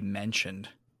need to be mentioned.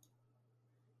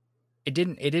 it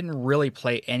didn't really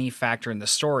play any factor in the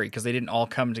story because they didn't all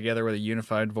come together with a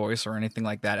unified voice or anything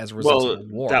like that as a result of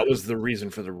the war. That was the reason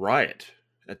for the riot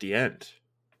at the end.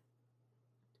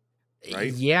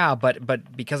 Right? Yeah,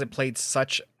 but because it played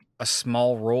such a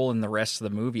small role in the rest of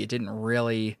the movie, it didn't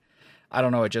really, I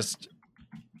don't know, it just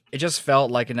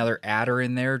felt like another adder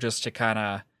in there just to kind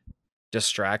of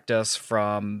distract us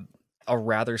from a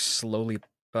rather slowly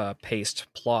paced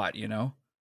plot, you know?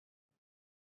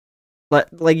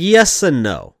 Like yes and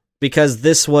no, because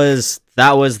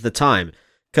that was the time.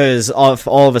 Because all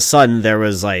of a sudden there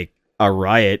was like a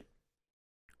riot.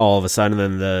 All of a sudden,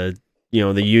 then the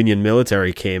Union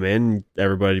military came in.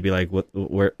 Everybody would be like,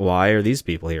 why are these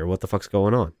people here? What the fuck's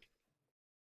going on?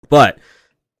 But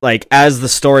like as the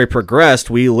story progressed,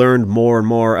 we learned more and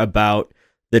more about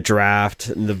the draft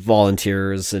and the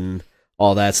volunteers and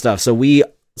all that stuff. So we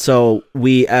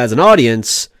as an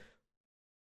audience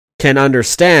can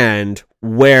understand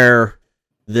where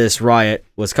this riot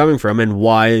was coming from and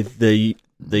why the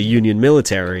Union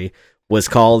military was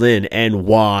called in and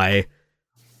why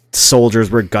soldiers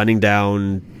were gunning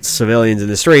down civilians in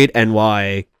the street and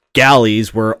why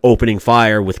galleys were opening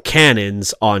fire with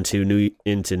cannons into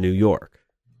New York.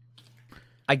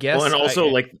 I guess. Well, and also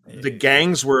the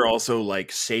gangs were also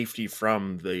like safety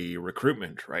from the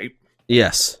recruitment, right?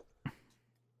 Yes.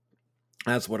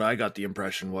 That's what I got the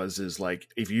impression is like,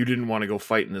 if you didn't want to go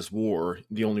fight in this war,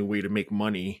 the only way to make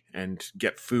money and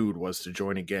get food was to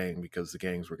join a gang because the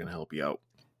gangs were going to help you out.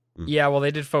 Yeah, well, they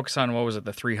did focus on, what was it,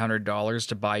 the $300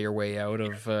 to buy your way out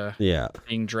of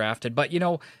being drafted. But,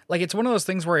 it's one of those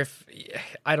things where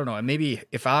I don't know, maybe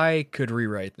if I could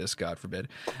rewrite this, God forbid,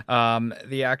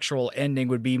 the actual ending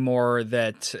would be more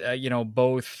that,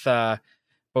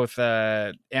 both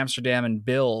Amsterdam and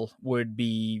Bill would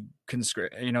be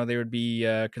they would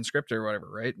be conscripted or whatever,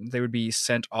 right? They would be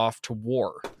sent off to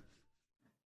war.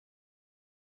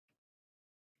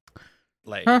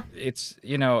 It's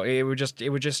it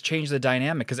would just change the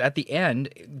dynamic because at the end,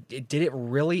 did it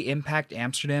really impact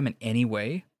Amsterdam in any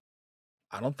way?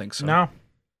 I don't think so. No.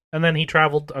 And then he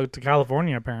traveled out to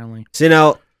California apparently. So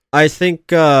now I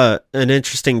think an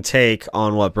interesting take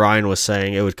on what Brian was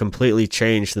saying, it would completely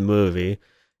change the movie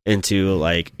into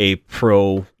like a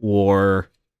pro-war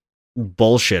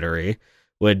bullshittery,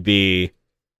 would be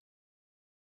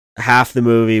half the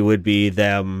movie would be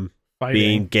them fighting,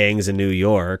 being gangs in New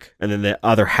York, and then the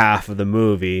other half of the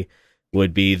movie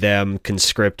would be them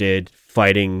conscripted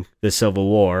fighting the Civil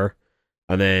War,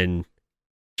 and then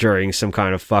during some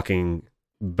kind of fucking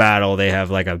battle they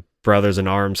have like a brothers in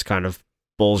arms kind of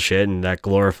bullshit, and that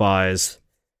glorifies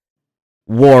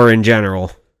war in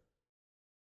general.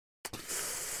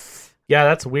 Yeah,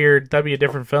 that's weird. That'd be a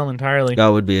different film entirely. That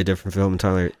would be a different film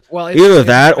entirely. Well, either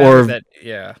that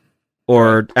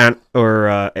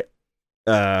or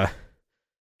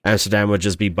Amsterdam would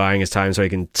just be buying his time so he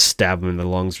can stab him in the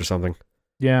lungs or something.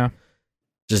 Yeah.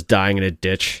 Just dying in a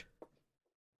ditch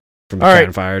from a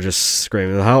campfire, just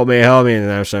screaming, help me, and then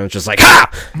Amsterdam's just like, ha!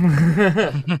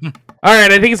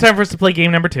 Alright, I think it's time for us to play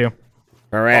game number 2.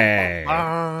 Hooray!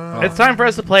 It's time for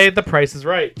us to play The Price is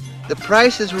Right. The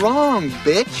price is wrong,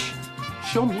 bitch.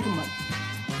 Show me the money.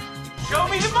 Show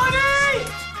me the money!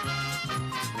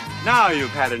 Now you've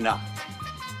had enough.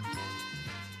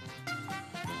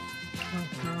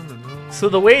 So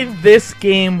the way this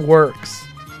game works,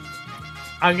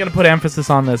 I'm going to put emphasis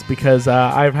on this because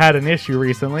I've had an issue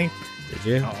recently. Did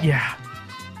you? Yeah.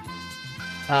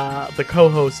 The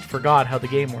co-host forgot how the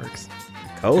game works.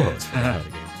 Co-host forgot how the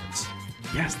game works?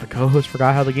 Yes, the co-host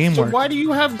forgot how the game works. So why do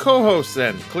you have co-hosts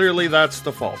then? Clearly that's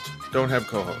the fault. Don't have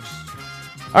co-hosts.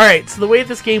 Alright, so the way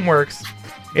this game works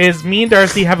is me and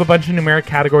Darcy have a bunch of numeric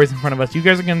categories in front of us. You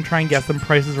guys are going to try and guess them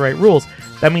Price is Right rules.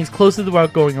 That means closest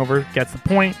without going over gets the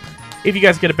point. If you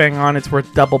guys get a bang on, it's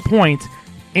worth double points.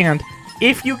 And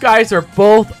if you guys are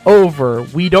both over,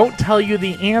 we don't tell you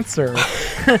the answer.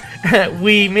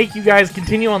 We make you guys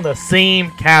continue on the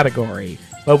same category,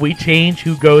 but we change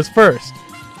who goes first.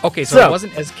 Okay, so it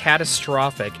wasn't as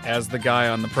catastrophic as the guy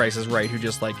on The Price is Right who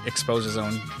just exposed his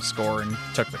own score and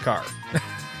took the car.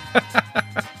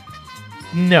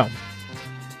 No.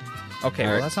 Okay,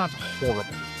 well, that's not horrible.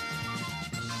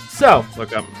 So,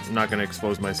 look, I'm not going to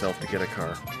expose myself to get a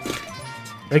car.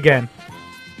 Again.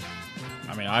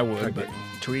 I mean, I would, but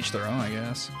to each their own, I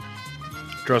guess.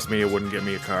 Trust me, it wouldn't get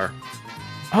me a car.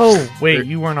 Oh, wait,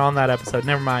 you weren't on that episode.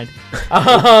 Never mind.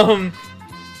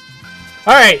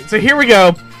 Alright, so here we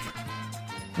go.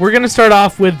 We're going to start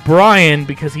off with Brian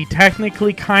because he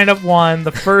technically kind of won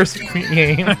the first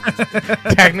game.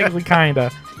 Technically, kind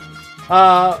of.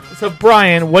 So,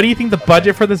 Brian, what do you think the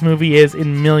budget for this movie is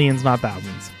in millions, not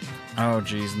thousands? Oh,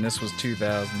 geez, and this was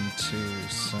 2002,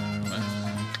 so...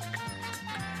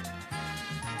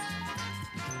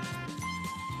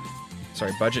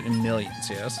 Sorry, budget in millions,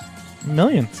 yes?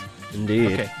 Millions.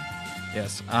 Indeed. Okay,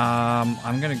 yes.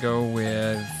 I'm gonna go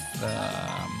with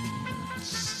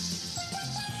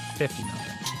 50 million.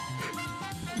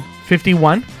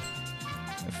 51?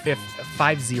 50.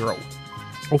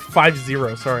 Oh,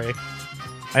 50, sorry.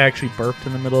 I actually burped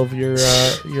in the middle of your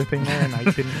thing there, and I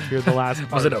didn't hear the last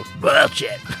part. Was it a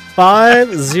bullshit?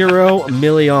 50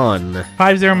 million.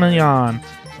 50 million.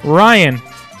 Ryan.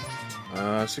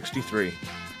 63.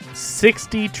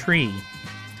 63.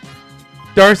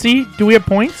 Darcy, do we have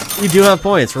points? We do have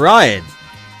points. Ryan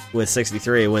with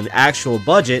 63 when the actual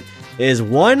budget is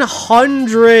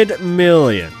 100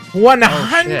 million.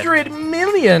 100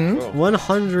 million?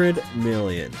 100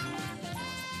 million.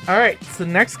 All right, so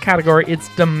next category,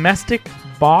 it's domestic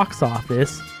box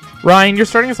office. Ryan, you're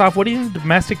starting us off. What do you think the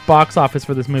domestic box office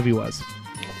for this movie was?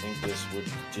 I think this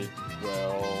did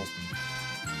well.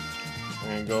 I'm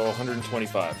going to go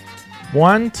 125.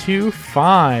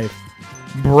 125.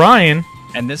 Brian,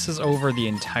 And this is over the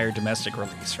entire domestic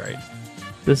release, right?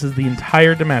 this is the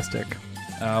entire domestic.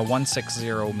 160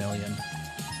 million.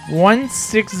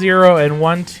 160 and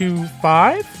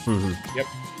 125? Yep.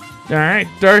 All right,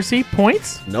 Darcy,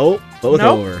 points? Nope. Both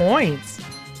no over. points.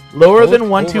 Lower Both than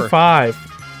 125.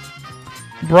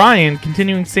 Brian,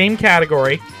 continuing same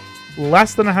category,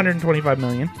 less than 125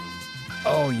 million.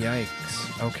 Oh,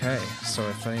 yikes. Okay, so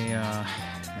if they...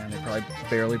 man, they probably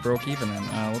barely broke even then.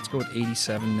 Let's go with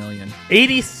 87 million.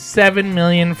 87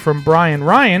 million from Brian.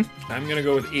 Ryan, I'm going to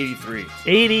go with 83.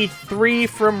 83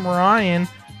 from Ryan.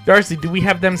 Darcy, do we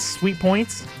have them sweet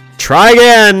points? Try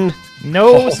again.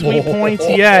 No sweet points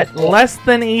yet. Less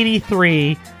than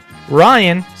 83.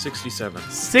 Ryan, 67.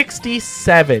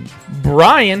 67.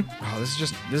 Brian, Oh, this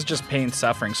is just pain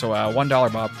suffering. So $1,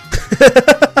 Bob.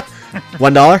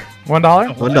 $1. $1.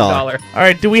 $1. All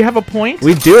right, do we have a point?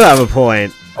 We do have a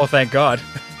point, Oh, thank God.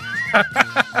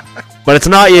 but it's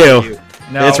not you.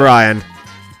 No. It's Ryan.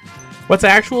 What's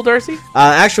actual, Darcy?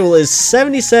 Actual is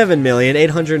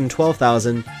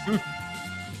 77,812,000.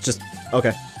 Just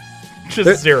okay. Just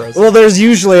There- zeros. Well, there's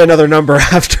usually another number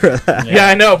after that. yeah,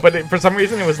 I know, but for some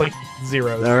reason it was like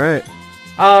zeros. All right.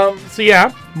 So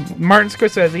yeah, Martin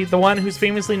Scorsese, the one who's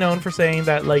famously known for saying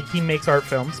that like he makes art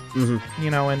films, you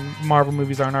know, and Marvel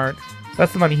movies aren't art.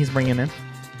 That's the money he's bringing in.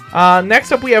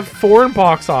 Next up, we have foreign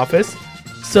box office.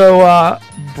 So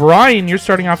Brian, you're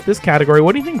starting off this category.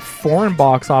 What do you think foreign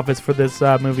box office for this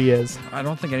movie is? I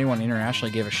don't think anyone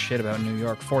internationally gave a shit about New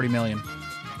York. 40 million.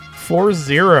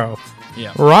 40.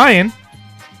 Yeah. Ryan,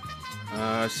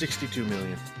 62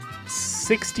 million.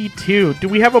 62. Do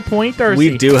we have a point, Darcy?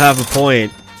 We do have a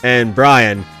point, and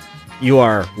Brian, you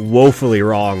are woefully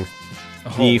wrong. The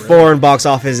really? foreign box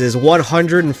office is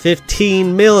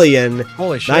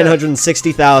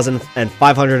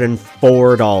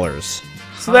 115,960,504 dollars.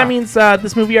 So that means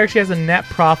this movie actually has a net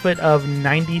profit of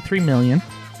 93 million.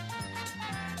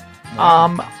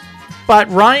 But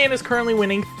Ryan is currently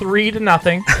winning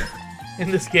 3-0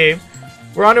 in this game.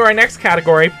 We're on to our next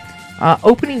category,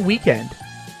 opening weekend.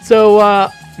 So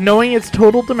knowing its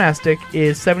total domestic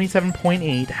is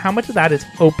 77.8, how much of that is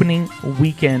opening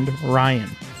weekend, Ryan?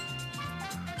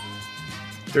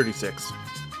 36.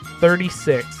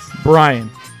 36.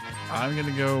 Brian, I'm going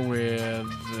to go with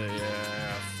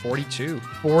 42.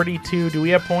 42. Do we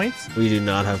have points? We do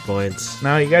not have points.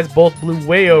 No, you guys both blew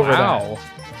way over that. Wow.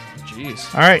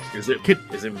 Jeez. All right. Is it? Could-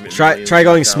 Is it Try millions going or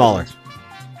thousands? smaller.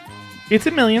 It's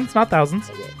in millions, not thousands.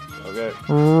 Okay.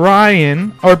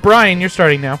 Ryan, or Brian, you're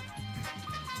starting now.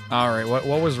 All right. What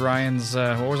was Ryan's?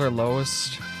 What was our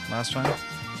lowest last time?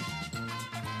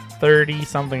 30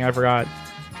 something, I forgot.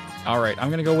 All right. I'm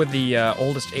gonna go with the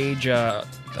oldest age of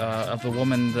the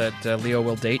woman that Leo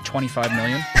will date. 25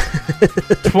 million.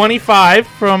 25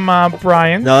 from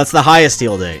Brian. No, that's the highest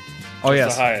he'll date. Oh the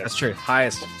yes, highest. that's true.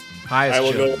 Highest. I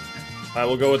will chill. go. I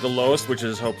will go with the lowest, which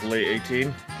is hopefully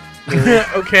 18.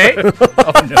 Okay.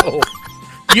 Oh no.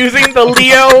 Using the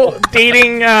Leo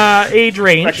dating age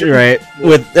range. Right.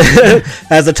 With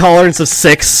has a tolerance of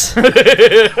 6.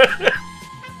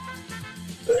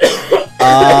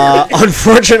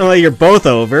 Unfortunately, you're both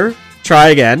over. Try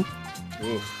again.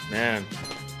 Oof, man.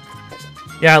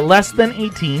 Yeah, less than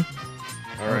 18.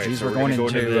 All right. Geez, so we're going gonna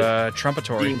into go the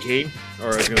trumpetory. Dean Cain,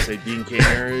 or I was going to say Dean Cain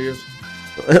areas.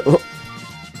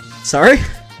 Sorry?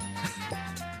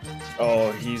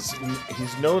 Oh, he's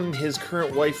known his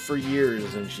current wife for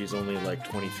years, and she's only like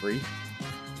 23.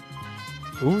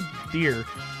 Oh dear.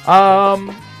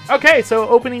 Okay, so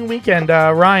opening weekend,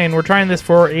 Ryan, we're trying this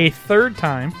for a third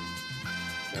time.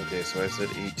 Okay, so I said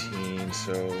 18,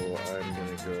 so I'm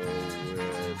going to go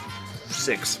with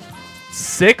 6.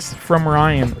 6 from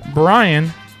Ryan.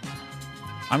 Brian.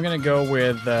 I'm going to go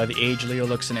with the age Leo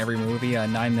looks in every movie,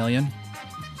 9 million.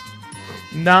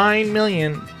 9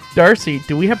 million. Darcy,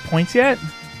 do we have points yet?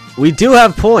 We do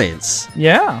have points.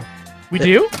 Yeah. We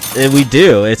do? We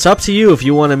do. It's up to you if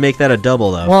you want to make that a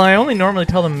double, though. Well, I only normally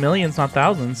tell them millions, not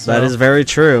thousands. So. That is very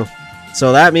true.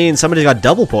 So that means somebody got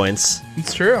double points.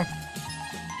 It's true.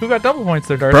 Who got double points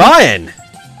there, Darcy? Brian!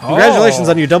 Congratulations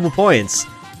on your double points.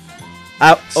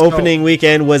 Opening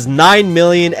weekend was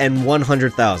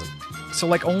 9,100,000. So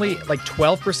only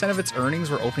 12% of its earnings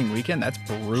were opening weekend? That's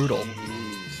brutal.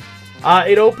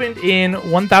 It opened in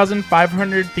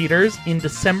 1,500 theaters in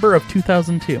December of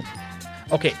 2002.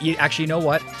 Okay, you know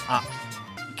what?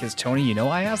 Because Tony,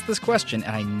 I asked this question,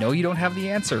 and I know you don't have the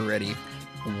answer ready.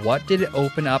 What did it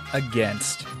open up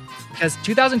against? Because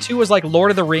 2002 was like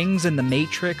Lord of the Rings and The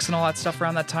Matrix and all that stuff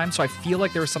around that time, so I feel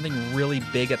like there was something really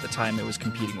big at the time it was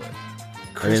competing with.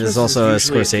 I mean, this is also a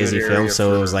Scorsese film,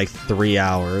 so it was 3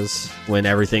 hours when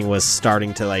everything was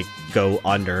starting to go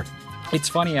under. It's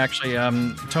funny, actually.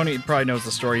 Tony probably knows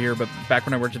the story here, but back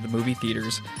when I worked at the movie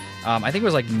theaters, I think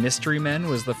it was Mystery Men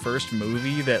was the first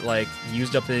movie that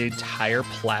used up the entire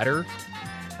platter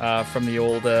from the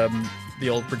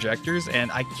old projectors,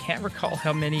 and I can't recall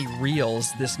how many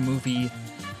reels this movie,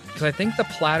 because I think the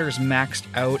platters maxed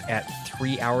out at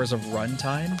 3 hours of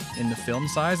runtime in the film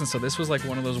size, and so this was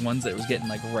one of those ones that was getting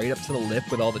right up to the lip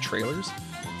with all the trailers.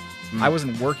 I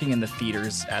wasn't working in the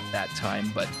theaters at that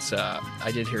time, but I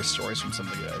did hear stories from some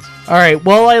of the guys. All right,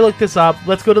 well, I looked this up.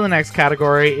 Let's go to the next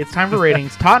category. It's time for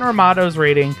ratings. Totten Romato's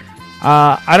rating.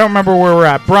 I don't remember where we're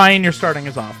at. Brian, you're starting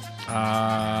us off.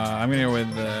 I'm going to go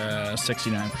with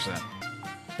 69%.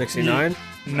 69?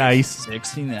 Nice.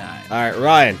 69. All right,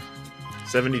 Ryan.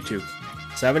 72.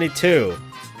 72.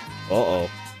 Uh-oh.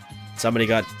 Somebody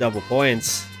got double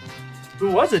points.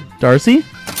 Who was it? Darcy?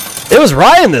 It was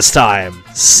Ryan this time.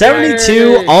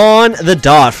 72 on the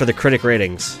dot for the critic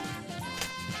ratings.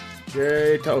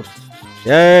 Yay, toast.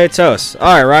 Yay, toast.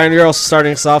 All right, Ryan, you're also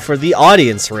starting us off for the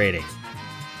audience rating.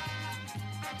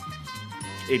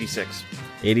 86.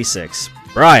 86.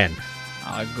 Brian.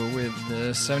 I'll go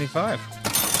with 75.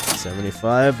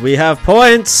 75. We have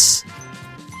points.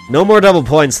 No more double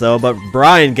points, though, but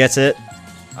Brian gets it.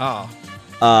 Oh.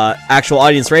 Actual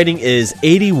audience rating is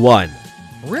 81.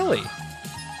 Really?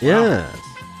 Yeah.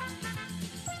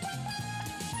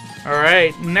 All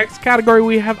right, next category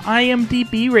we have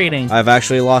IMDb rating. I've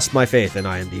actually lost my faith in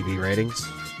IMDb ratings.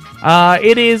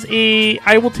 It is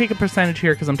I will take a percentage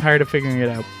here because I'm tired of figuring it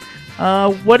out.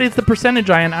 What is the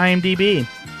percentage on IMDb?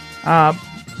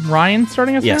 Ryan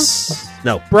starting us Yes.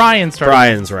 now? No. Brian starting.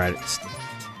 Brian's right.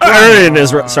 Brian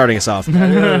is starting us off.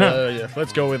 Yeah.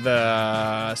 Let's go with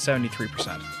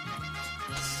 73%.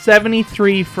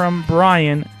 73 from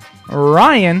Brian.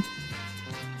 Ryan.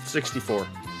 64.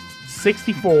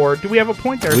 64. Do we have a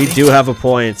point there? We do have a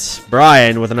point.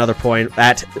 Brian with another point.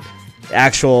 At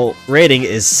actual rating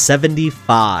is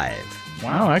 75.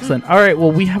 Wow, excellent. All right,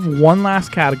 well, we have one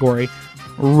last category.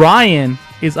 Ryan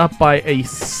is up by a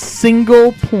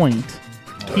single point.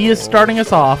 He is starting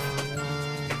us off.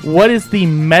 What is the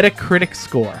Metacritic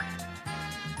score?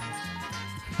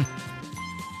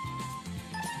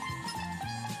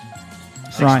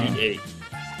 Ryan. 68.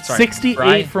 Sorry, 68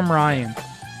 Brian. from Ryan.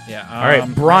 Yeah. All right,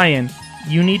 Brian,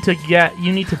 you need to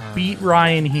beat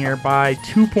Ryan here by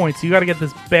 2 points. You got to get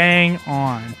this bang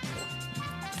on.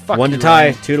 Fuck 1 you, to tie,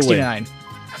 Ryan. 2 to 69. win.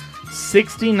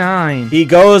 69. He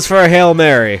goes for a Hail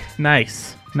Mary.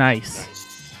 Nice.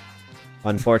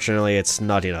 Unfortunately, it's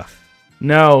not enough.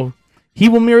 No, he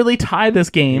will merely tie this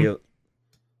game.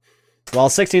 Well,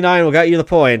 69 will get you the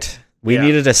point. We Yeah.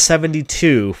 needed a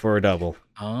 72 for a double.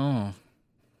 Oh.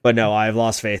 But no, I've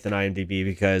lost faith in IMDb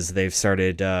because they've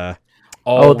started... The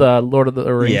Lord of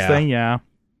the Rings thing, yeah.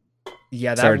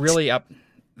 Yeah, that Started- really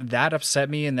that upset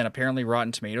me, and then apparently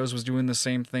Rotten Tomatoes was doing the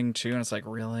same thing too, and it's like,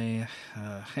 really?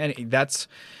 And that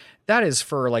is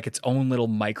for its own little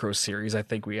micro series I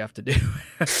think we have to do.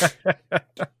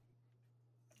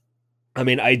 I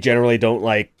mean, I generally don't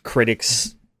like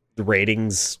critics'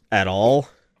 ratings at all.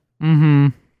 Mm-hmm.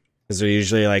 Because they're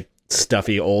usually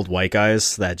stuffy old white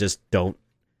guys that just don't...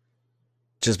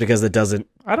 Just because it doesn't...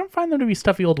 I don't find them to be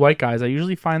stuffy old white guys. I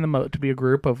usually find them to be a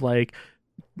group of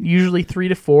usually 3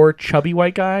 to 4 chubby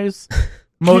white guys,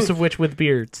 most of which with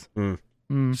beards.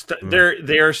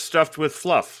 They are stuffed with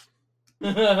fluff.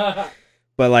 But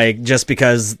just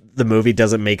because the movie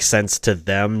doesn't make sense to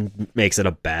them makes it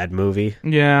a bad movie.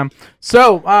 Yeah.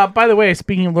 So, by the way,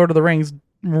 speaking of Lord of the Rings,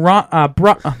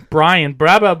 Brian,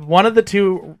 one of the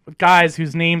two guys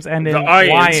whose names end in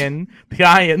Lion, the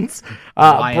Ions.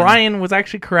 Brian was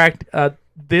actually correct.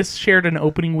 This shared an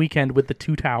opening weekend with the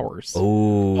Two Towers.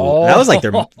 Oh, that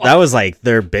was like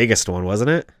their biggest one, wasn't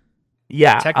it?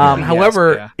 Yeah.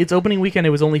 However, yes, its opening weekend,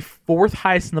 it was only fourth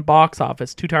highest in the box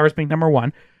office. Two Towers being number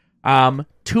one.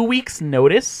 2 weeks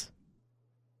notice.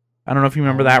 I don't know if you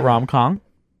remember that rom-com.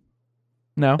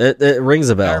 No, It rings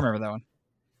a bell. I remember that one.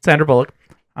 Sandra Bullock.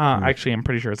 Actually, I'm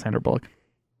pretty sure it's Sandra Bullock.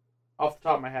 Off the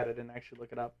top of my head, I didn't actually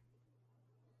look it up.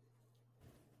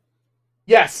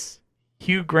 Yes,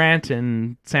 Hugh Grant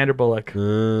and Sandra Bullock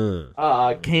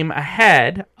came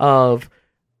ahead of,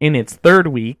 in its third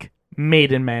week,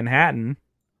 Made in Manhattan.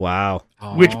 Wow.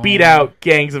 Which beat out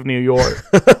Gangs of New York.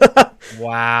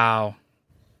 Wow.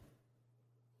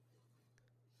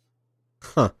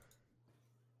 Huh.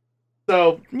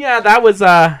 So yeah, that was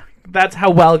that's how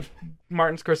well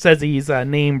Martin Scorsese's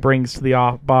name brings to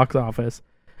the box office.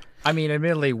 I mean,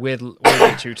 admittedly, with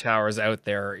the Two Towers out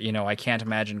there, I can't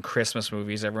imagine Christmas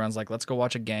movies. Everyone's like, let's go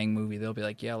watch a gang movie. They'll be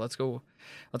like, yeah, let's go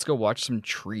watch some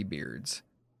Treebeards.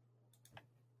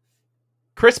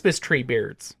 Christmas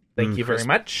Treebeards. Thank you very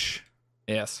much.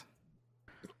 Yes.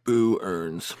 Boo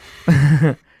earns.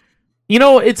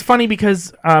 It's funny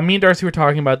because me and Darcy were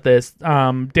talking about this.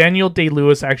 Daniel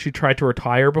Day-Lewis actually tried to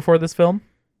retire before this film.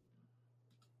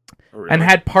 Oh, really?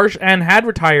 And had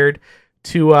retired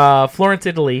to Florence,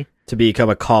 Italy. To become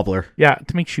a cobbler. Yeah,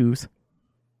 to make shoes.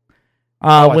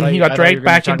 When he got dragged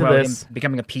back into this.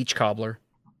 Becoming a peach cobbler.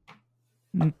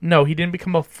 No, he didn't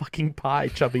become a fucking pie,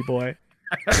 chubby boy.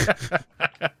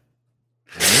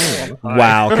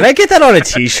 Wow. Can I get that on a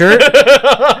t-shirt?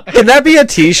 Can that be a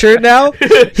t-shirt now?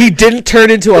 He didn't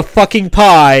turn into a fucking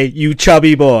pie, you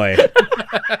chubby boy.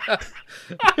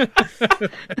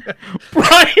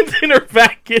 Brian's inner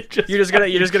package. You're just gonna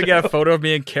get a photo of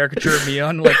me and caricature of me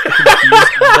on like the confused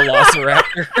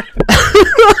Velociraptor.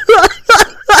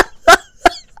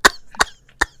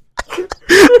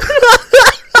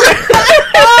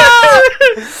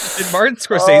 Did Martin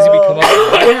Scorsese become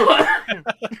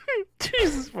a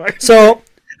Jesus fuck. So,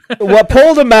 what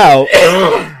pulled him out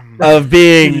of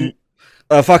being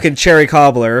a fucking cherry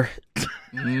cobbler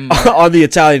on the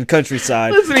Italian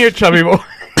countryside? Listen here, chubby boy.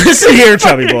 Listen here,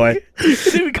 chubby boy. He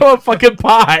didn't become a fucking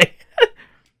pie.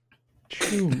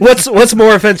 What's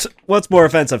more offensive?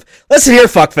 Listen here,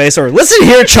 fuckface, or listen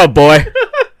here, chub boy.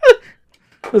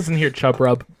 Listen here, chub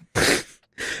rub.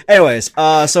 Anyways,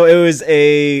 so it was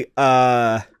a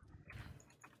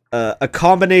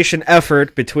combination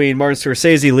effort between Martin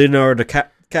Scorsese, Leonardo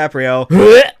DiCaprio,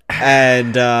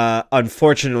 and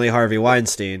unfortunately Harvey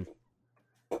Weinstein.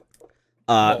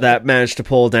 That managed to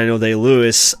pull Daniel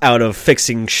Day-Lewis out of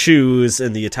fixing shoes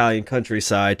in the Italian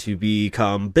countryside to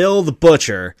become Bill the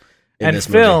Butcher in this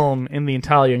film in the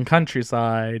Italian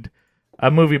countryside, a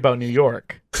movie about New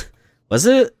York. Was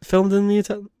it filmed in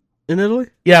Italy?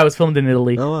 Yeah, it was filmed in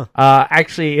Italy. Oh, wow.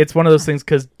 Actually, it's one of those things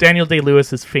because Daniel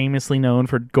Day-Lewis is famously known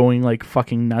for going like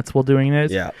fucking nuts while doing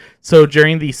this. Yeah. So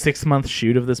during the 6-month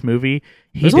shoot of this movie,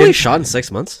 it was only shot in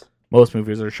 6 months. Most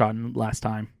movies are shot in less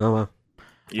time. Oh wow.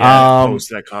 Yeah, post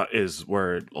that is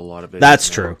where a lot of it. That's is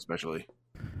true, now, especially.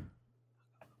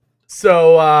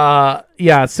 So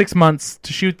 6 months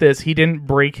to shoot this. He didn't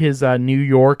break his New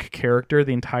York character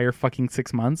the entire fucking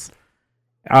 6 months.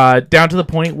 Down to the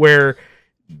point where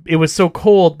it was so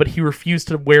cold, but he refused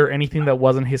to wear anything that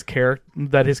wasn't his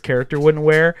character wouldn't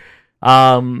wear.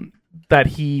 That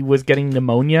he was getting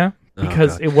pneumonia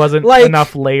because it wasn't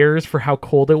enough layers for how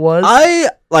cold it was.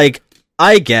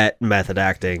 I get method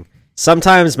acting.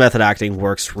 Sometimes method acting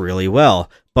works really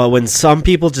well, but when some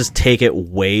people just take it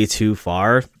way too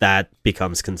far, that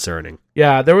becomes concerning.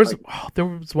 Yeah, there was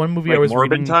one movie I was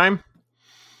Morbid reading. Time.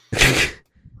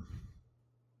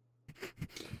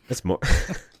 That's more.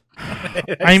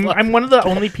 I'm one of the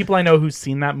only people I know who's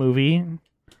seen that movie.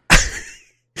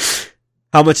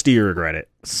 How much do you regret it?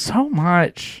 So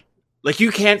much. Like, you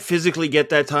can't physically get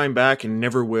that time back and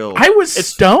never will. I was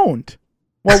stoned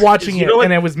while watching it,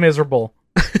 and it was miserable.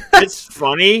 It's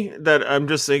funny that I'm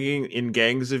just thinking in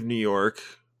Gangs of New York,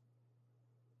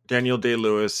 Daniel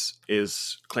Day-Lewis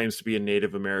claims to be a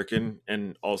Native American,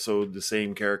 and also the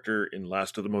same character in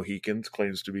Last of the Mohicans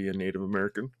claims to be a Native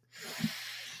American.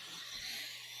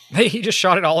 He just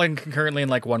shot it all in concurrently in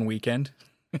like one weekend.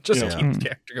 Just to keep the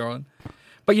character going.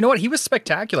 But you know what? He was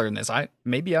spectacular in this.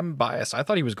 Maybe I'm biased. I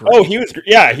thought he was great. Oh, he was.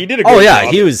 Yeah, he did a great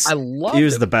job. He was. I loved He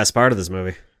was him. the best part of this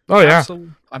movie. Oh yeah,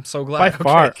 I'm so glad. By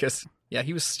far. Yeah,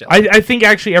 he was still. I think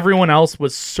actually everyone else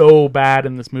was so bad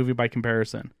in this movie by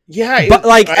comparison. Yeah, But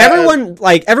everyone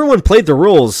played the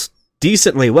rules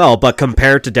decently well, but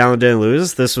compared to Daniel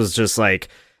Day-Lewis, this was just like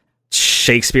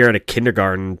Shakespeare at a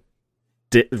kindergarten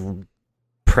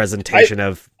presentation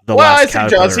of the last. I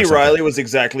think John C. Reilly was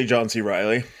exactly John C.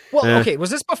 Reilly. Well, okay, was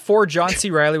this before John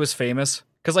C. Reilly was famous?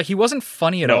 Because like he wasn't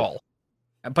funny at all,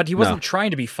 but he wasn't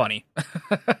trying to be funny.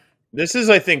 This is,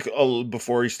 I think,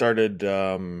 before he started.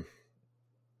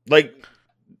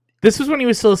 This was when he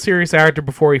was still a serious actor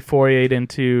before he forayed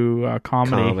into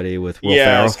comedy. Comedy with Will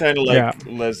Ferrell. It's kind of like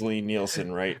Leslie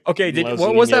Nielsen, right? Okay,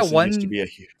 what was that one?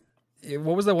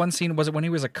 What was that one scene? Was it when he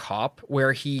was a cop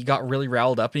where he got really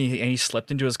riled up and he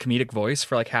slipped into his comedic voice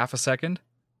for like half a second?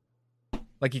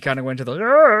 Like he kind of went to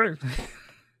the.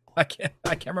 I can't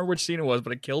remember which scene it was,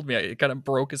 but it killed me. It kind of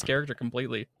broke his character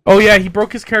completely. Oh yeah, he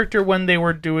broke his character when they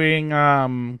were doing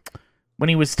when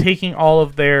he was taking all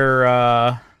of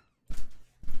their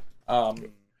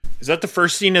Is that the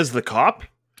first scene as the cop?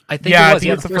 I think it was.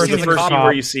 It's the first scene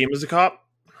where you see him as a cop.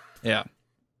 Yeah.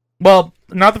 Well,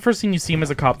 not the first scene you see him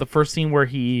as a cop. The first scene where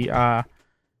he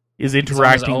is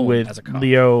interacting with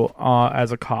Leo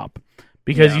as a cop.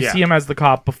 Because you see him as the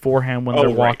cop beforehand when they're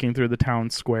walking through the town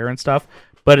square and stuff.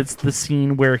 But it's the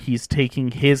scene where he's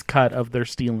taking his cut of their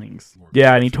stealings.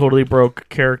 Yeah, and he totally broke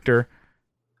character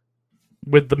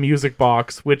with the music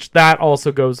box, which that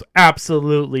also goes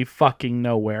absolutely fucking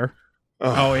nowhere.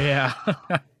 Oh yeah.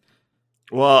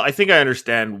 Well, I think I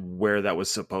understand where that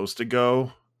was supposed to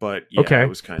go, but yeah, okay. It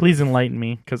was kind Please enlighten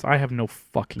me, because I have no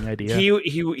fucking idea.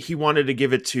 He wanted to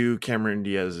give it to Cameron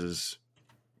Diaz's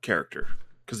character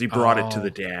because he brought it to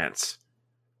the dance.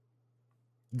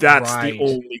 That's the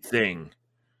only thing.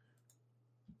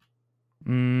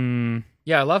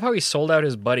 Yeah, I love how he sold out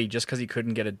his buddy just because he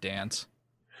couldn't get a dance.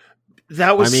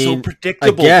 That was so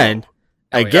predictable.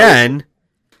 Again,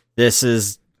 this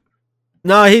is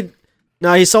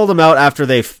he sold them out after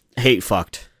they hate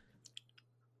fucked.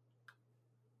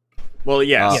 Well,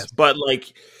 yes, but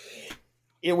like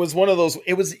it was one of those.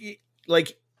 It was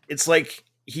like it's like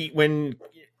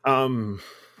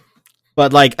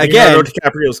But like again, Leonardo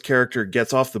DiCaprio's character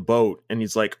gets off the boat and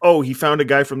he's like, "Oh, he found a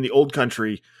guy from the old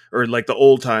country or like the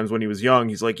old times when he was young."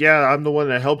 He's like, "Yeah, I'm the one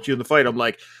that helped you in the fight." I'm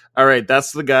like, "All right,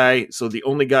 that's the guy." So the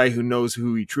only guy who knows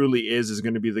who he truly is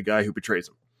going to be the guy who betrays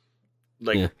him.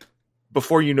 Like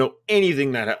before you know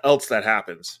anything else that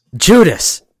happens,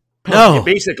 Judas. No, yeah,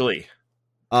 basically.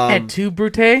 Et tu,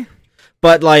 Brute?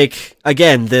 But like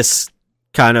again, this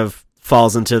kind of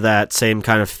falls into that same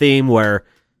kind of theme where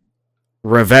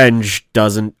revenge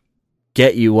doesn't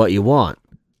get you what you want.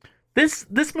 This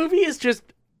movie is just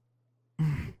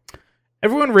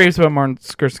everyone raves about Martin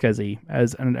Scorsese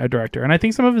as a director, and I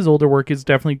think some of his older work is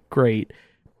definitely great.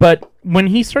 But when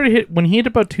he hit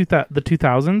about the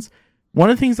 2000s, one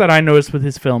of the things that I noticed with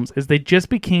his films is they just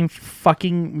became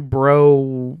fucking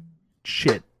bro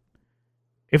shit.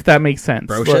 If that makes sense.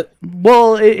 Bro shit?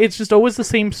 Well, it's just always the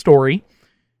same story.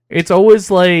 It's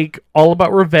always like all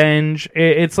about revenge.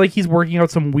 It's like he's working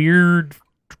out some weird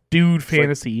dude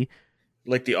fantasy.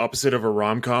 Like the opposite of a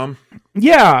rom-com?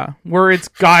 Yeah, where it's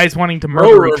guys wanting to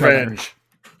murder each revenge.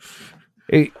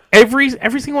 other. Every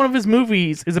single one of his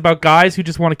movies is about guys who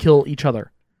just want to kill each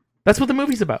other. That's what the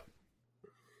movie's about.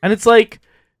 And it's like,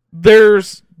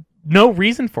 there's no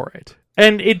reason for it.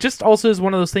 And it just also is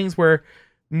one of those things where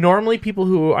normally people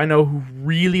who I know who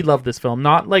really love this film,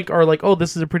 are like, oh,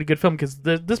 this is a pretty good film, because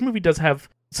this movie does have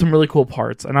some really cool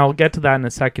parts. And I'll get to that in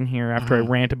a second here after I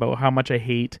rant about how much I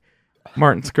hate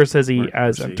Martin Scorsese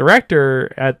as a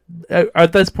director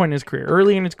at this point in his career.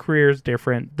 Early in his career is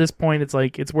different. This point, it's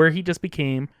like, it's where he just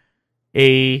became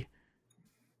a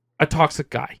toxic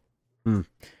guy.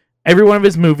 Every one of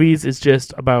his movies is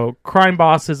just about crime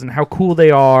bosses and how cool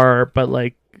they are, but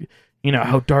like, you know,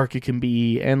 how dark it can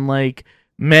be, and like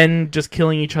men just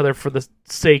killing each other for the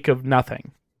sake of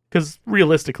nothing. Because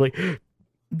realistically,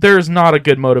 there's not a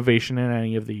good motivation in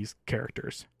any of these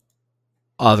characters.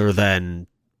 Other than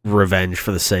revenge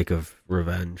for the sake of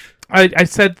revenge. I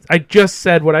just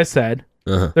said what I said.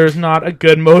 There's not a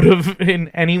good motive in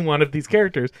any one of these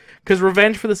characters. Because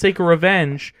revenge for the sake of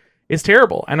revenge is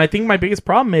terrible. And I think my biggest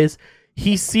problem is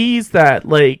he sees that,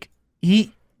 like,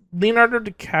 Leonardo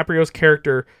DiCaprio's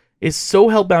character is so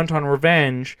hellbound on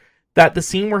revenge that the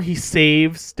scene where he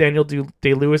saves Daniel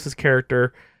Day-Lewis's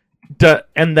character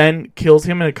and then kills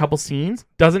him in a couple scenes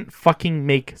doesn't fucking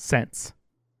make sense.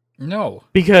 No.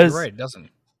 Because you're right, it doesn't.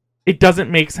 It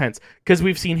doesn't make sense. Because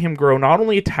we've seen him grow not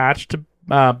only attached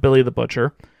to Billy the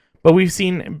Butcher, but we've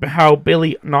seen how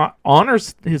Billy not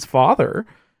honors his father.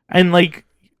 And, like,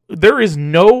 there is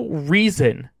no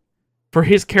reason for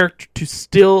his character to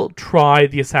still try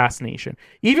the assassination.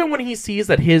 Even when he sees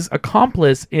that his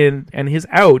accomplice and his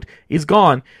out is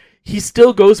gone, he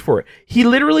still goes for it. He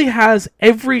literally has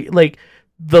every, like,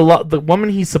 the woman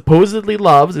he supposedly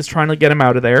loves is trying to get him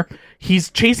out of there.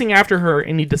 He's chasing after her,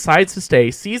 and he decides to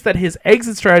stay, sees that his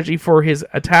exit strategy for his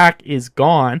attack is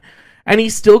gone, and he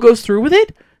still goes through with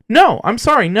it? No, I'm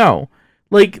sorry, no.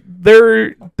 Like,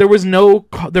 there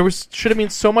should have been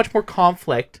so much more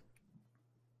conflict,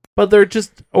 but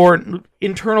or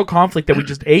internal conflict that we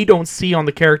just don't see on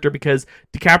the character because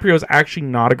DiCaprio is actually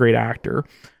not a great actor.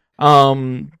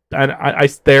 And I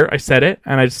said it,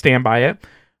 and I stand by it.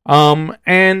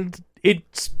 And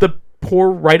it's the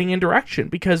poor writing and direction,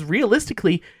 because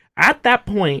realistically, at that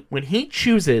point, when he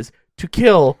chooses to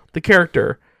kill the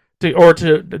character or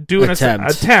to do an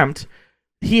attempt,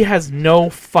 he has no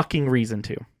fucking reason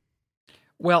to.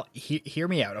 Well, hear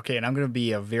me out, okay? And I'm going to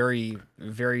be a very,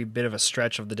 very bit of a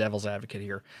stretch of the devil's advocate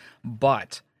here.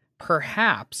 But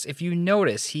perhaps, if you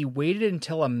notice, he waited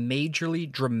until a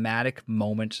majorly dramatic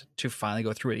moment to finally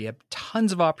go through it. He had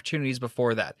tons of opportunities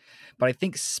before that. But I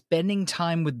think spending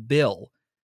time with Bill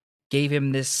gave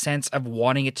him this sense of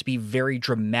wanting it to be very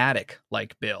dramatic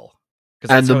like Bill.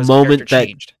 And the moment that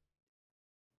changed.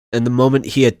 And the moment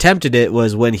he attempted it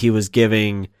was when he was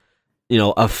giving,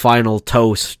 a final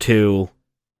toast to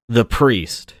the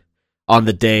priest on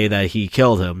the day that he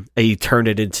killed him. And he turned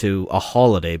it into a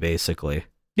holiday, basically.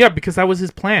 Yeah, because that was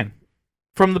his plan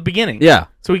from the beginning. Yeah.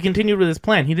 So he continued with his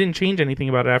plan. He didn't change anything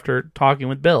about it after talking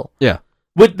with Bill. Yeah.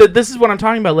 This is what I'm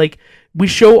talking about. Like, we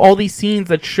show all these scenes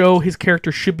that show his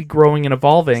character should be growing and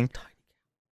evolving,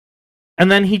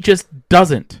 and then he just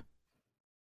doesn't.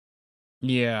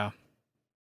 Yeah.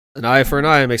 An eye for an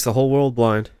eye makes the whole world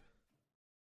blind.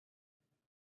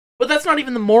 But that's not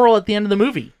even the moral at the end of the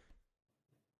movie.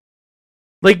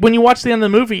 Like, when you watch the end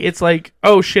of the movie, it's like,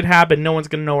 oh, shit happened, no one's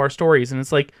gonna know our stories. And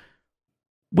it's like,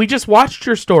 we just watched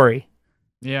your story.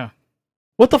 Yeah.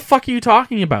 What the fuck are you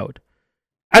talking about?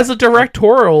 As a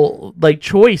directorial,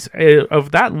 choice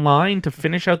of that line to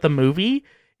finish out the movie,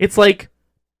 it's like,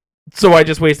 so I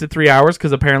just wasted 3 hours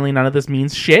because apparently none of this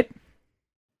means shit?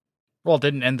 Well, it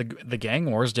didn't end the gang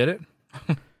wars, did it?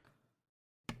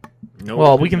 No.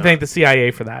 Well, we can thank the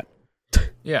CIA for that.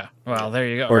 Yeah. Well, there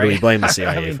you go. Or do right? we blame the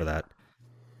CIA for that?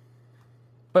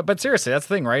 But seriously, that's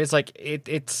the thing, right? It's like,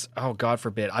 it's, oh, God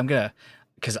forbid.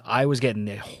 Because I was getting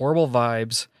the horrible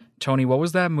vibes. Tony, what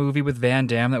was that movie with Van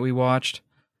Damme that we watched?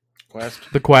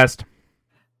 The Quest.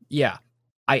 Yeah.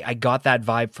 I got that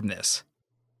vibe from this.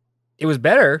 It was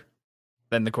better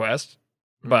than The Quest.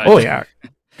 But oh, yeah.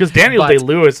 Because Daniel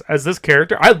Day-Lewis, as this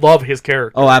character, I love his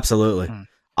character. Oh, absolutely.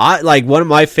 One of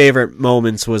my favorite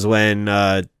moments was when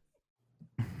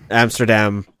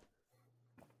Amsterdam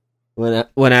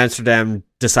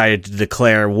decided to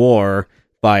declare war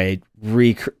by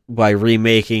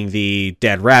remaking the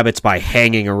Dead Rabbits by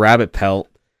hanging a rabbit pelt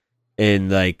in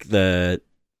the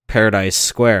Paradise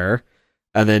Square,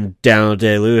 and then Daniel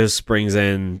Day-Lewis brings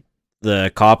in the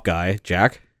cop guy,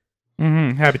 Jack.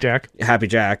 Mm-hmm. Happy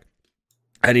Jack.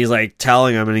 And he's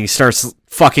telling him, and he starts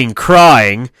fucking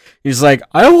crying. He's like,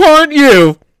 I want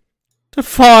you to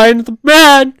find the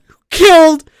man who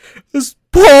killed this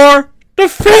poor,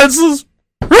 defenseless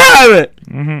rabbit.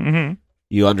 Mm-hmm.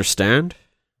 You understand?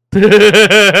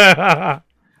 and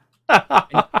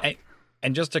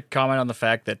just to comment on the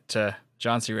fact that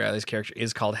John C. Reilly's character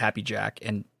is called Happy Jack,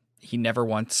 and he never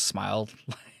once smiled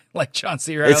like John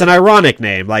C. Reilly. It's an ironic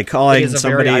name, calling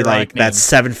somebody name. that's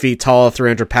 7 feet tall,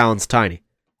 300 pounds, tiny.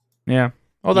 Yeah.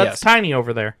 Oh, that's Tiny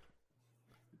over there.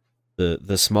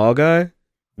 The small guy?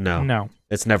 No.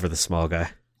 It's never the small guy.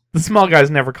 The small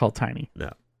guy's never called Tiny.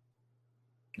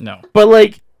 No.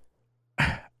 But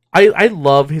I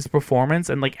love his performance,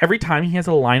 and every time he has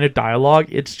a line of dialogue,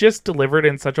 it's just delivered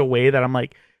in such a way that I'm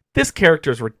like, this character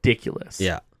is ridiculous.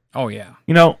 Yeah. Oh yeah.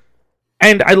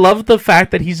 And I love the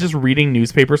fact that he's just reading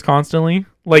newspapers constantly.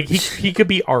 He could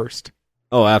be arsed.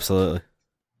 Oh, absolutely.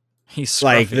 He's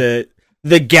scruffy.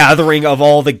 The gathering of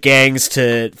all the gangs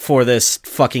for this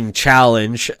fucking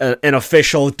challenge, an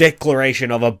official declaration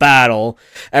of a battle.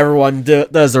 Everyone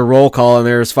does a roll call, and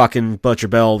there's fucking Butcher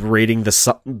Bell reading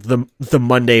the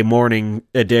Monday morning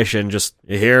edition. Just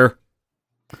here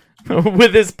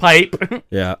with his pipe.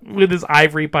 Yeah, with his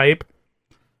ivory pipe.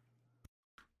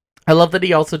 I love that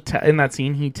he also in that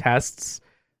scene he tests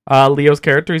Leo's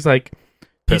character. He's like,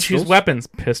 you choose weapons,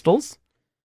 pistols.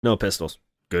 No pistols.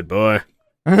 Good boy.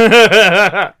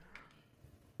 It's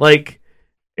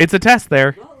a test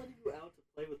there.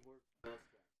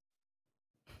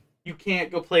 You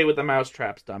can't go play with the mouse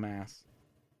traps, dumbass.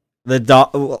 The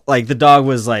dog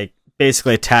was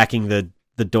basically attacking the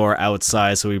door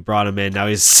outside, so we brought him in. Now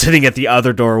he's sitting at the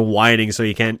other door whining, so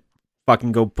he can't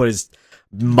fucking go put his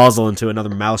muzzle into another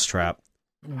mouse trap.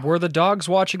 Were the dogs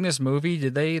watching this movie?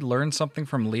 Did they learn something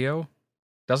from Leo?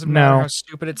 Doesn't matter how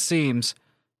stupid it seems.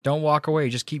 Don't walk away.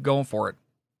 Just keep going for it.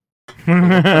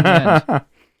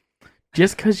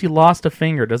 Just because you lost a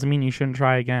finger doesn't mean you shouldn't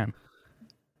try again.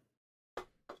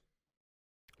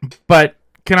 But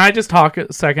can I just talk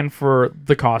a second for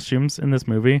the costumes in this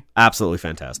movie? Absolutely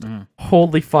fantastic.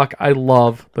 Holy fuck, I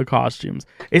love the costumes.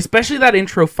 Especially that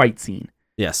intro fight scene.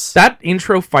 Yes. That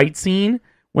intro fight scene,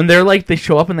 when they're like, they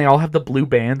show up and they all have the blue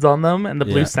bands on them and the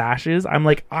blue sashes. I'm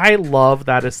like, I love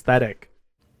that aesthetic.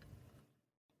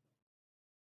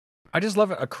 I just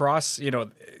love it across,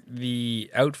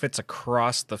 the outfits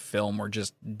across the film were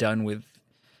just done with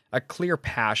a clear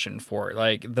passion for it.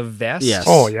 Like the vest. Yes.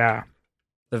 Oh, yeah.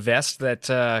 The vest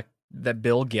that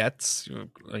Bill gets,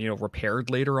 repaired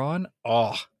later on.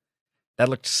 Oh, that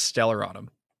looked stellar on him.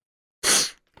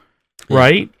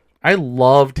 Right? I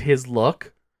loved his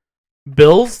look.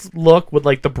 Bill's look with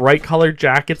like the bright colored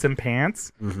jackets and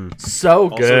pants. Mm-hmm. So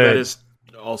good.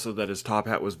 Also, that his top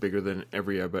hat was bigger than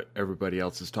everybody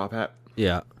else's top hat.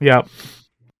 Yeah. Yep.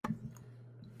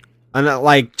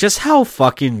 And just how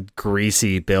fucking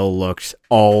greasy Bill looked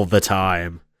all the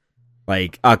time.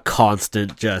 Like a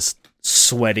constant, just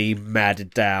sweaty,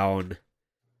 matted down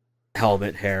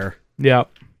helmet hair.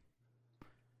 Yep.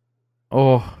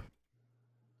 Oh.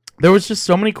 There was just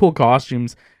so many cool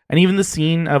costumes. And even the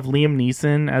scene of Liam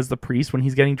Neeson as the priest when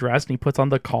he's getting dressed and he puts on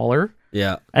the collar.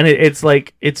 Yeah. And it's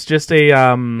just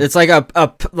a it's like a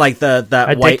white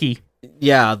dickie.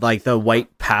 Yeah, like the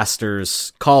white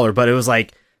pastor's collar, but it was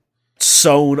like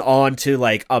sewn onto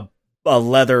like a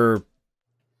leather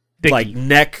dickie. Like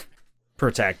neck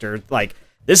protector. Like,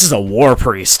 this is a war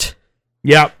priest.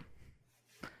 Yep.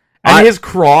 And his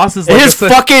cross is like his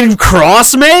fucking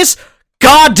cross mace?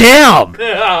 God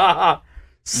damn!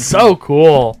 So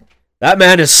cool. That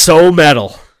man is so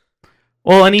metal.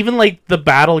 Well, and even like the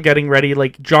battle getting ready,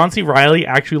 like John C. Reilly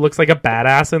actually looks like a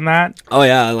badass in that. Oh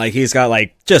yeah, like he's got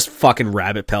like just fucking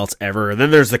rabbit pelts ever. And then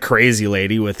there's the crazy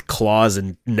lady with claws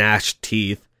and gnashed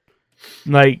teeth.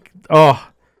 Like, oh,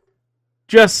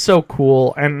 just so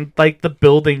cool. And like the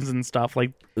buildings and stuff,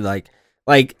 like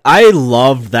I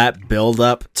loved that build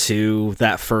up to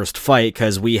that first fight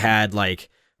because we had like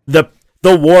the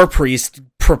war priest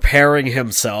preparing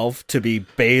himself to be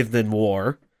bathed in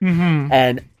war.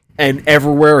 Mm-hmm. And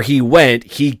everywhere he went,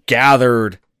 he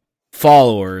gathered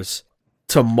followers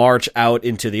to march out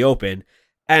into the open.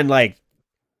 And like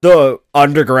the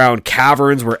underground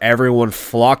caverns where everyone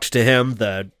flocked to him,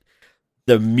 the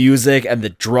music and the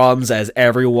drums as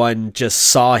everyone just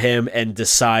saw him and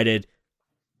decided,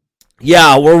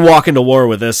 yeah, we're walking to war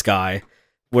with this guy.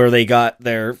 Where they got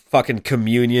their fucking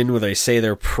communion, where they say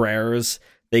their prayers.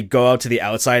 They go out to the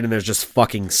outside and there's just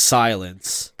fucking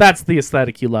silence. That's the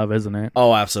aesthetic you love, isn't it?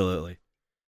 Oh, absolutely.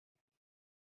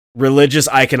 Religious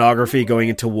iconography going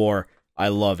into war. I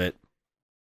love it.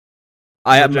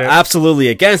 I am absolutely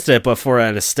against it, but for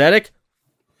an aesthetic,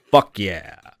 fuck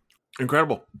yeah.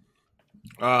 Incredible.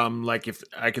 Like if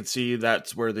I could see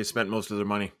that's where they spent most of their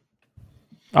money.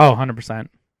 Oh, 100%.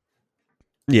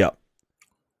 Yeah.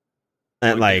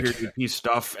 And like period piece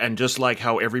stuff, and just like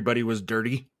how everybody was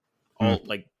dirty, all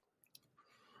like,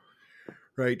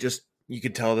 right? Just you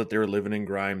could tell that they were living in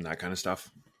grime, that kind of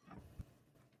stuff.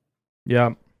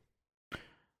 Yeah.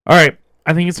 All right,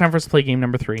 I think it's time for us to play game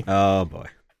number 3. Oh boy,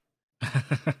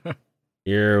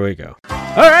 here we go.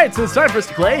 All right, so it's time for us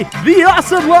to play the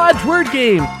Awesome Lodge word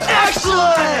game.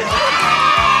 Excellent!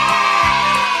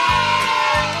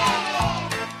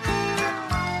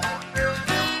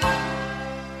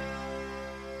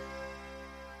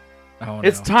 Oh, no.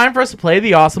 It's time for us to play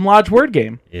the Awesome Lodge word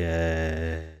game.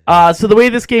 Yeah. So the way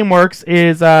this game works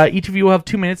is each of you will have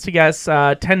 2 minutes to guess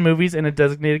 10 movies in a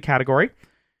designated category.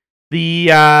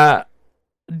 The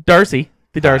Darcy,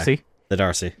 he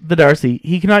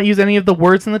cannot use any of the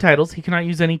words in the titles. He cannot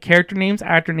use any character names,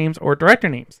 actor names, or director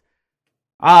names.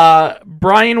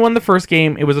 Brian won the first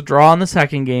game. It was a draw on the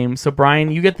second game. So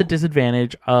Brian, you get the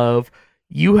disadvantage of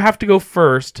you have to go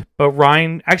first, but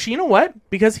Ryan... Actually, you know what?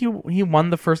 Because he won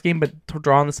the first game, but to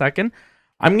draw on the second,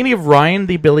 I'm going to give Ryan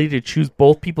the ability to choose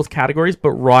both people's categories,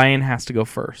 but Ryan has to go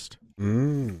first.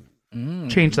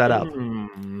 Change that up.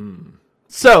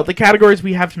 So, the categories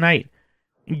we have tonight.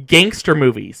 Gangster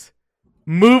movies.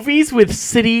 Movies with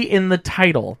city in the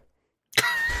title.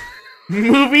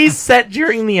 Movies set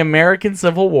during the American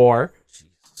Civil War.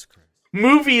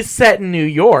 Movies set in New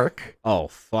York. Oh,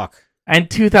 fuck. And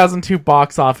 2002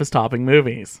 box office topping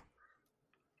movies.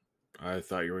 I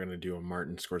thought you were going to do a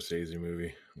Martin Scorsese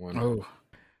movie. Oh.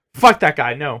 Fuck that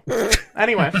guy, no.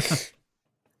 Anyway.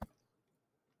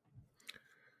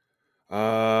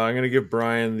 I'm going to give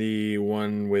Brian the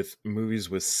one with movies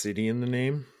with city in the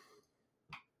name.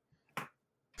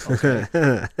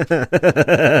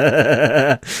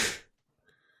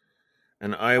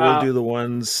 And I will do the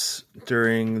ones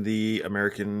during the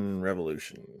American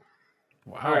Revolution.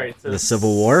 Wow. All right, so the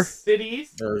Civil War?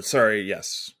 Cities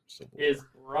Yes. is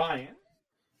Brian.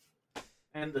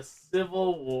 And the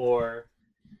Civil War,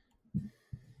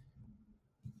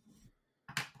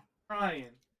 Ryan.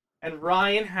 And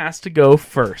Ryan has to go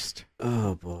first.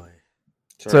 Oh, boy.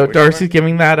 Sorry, So which Darcy's one?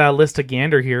 giving that list a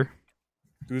gander here.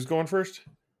 Who's going first?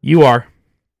 You are.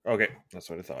 Okay, that's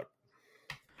what I thought.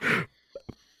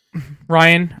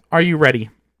 Ryan, are you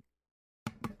ready?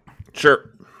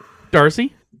 Sure.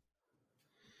 Darcy?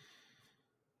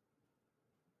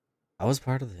 I was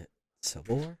part of the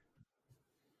Civil War?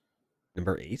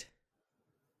 Number 8?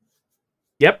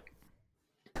 Yep.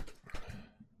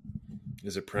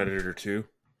 Is it Predator 2?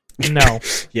 No.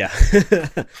 Yeah.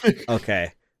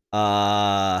 Okay.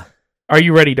 Are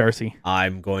you ready, Darcy?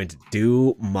 I'm going to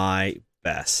do my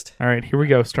best. All right, here we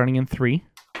go. Starting in 3,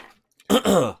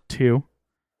 2,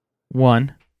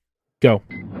 1, go.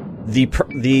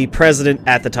 The president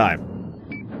at the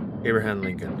time. Abraham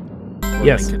Lincoln.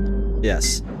 Yes. Lincoln.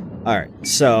 Yes. All right.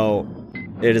 So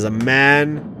it is a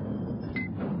man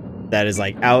that is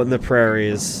like out in the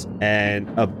prairies, and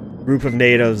a group of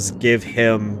natives give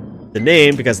him the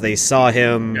name because they saw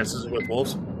him. Guesses with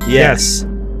wolves? Yes.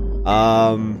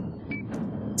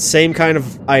 Same kind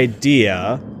of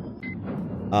idea.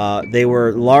 They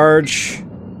were large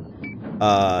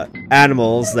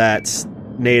animals that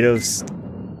natives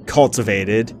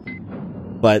cultivated,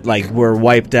 but like were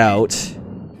wiped out.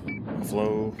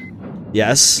 Buffalo.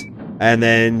 Yes. And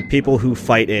then people who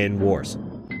fight in wars.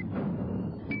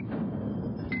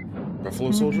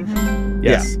 Buffalo soldiers?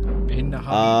 Yes. In the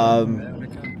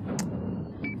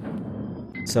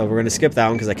So we're gonna skip that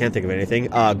one because I can't think of anything.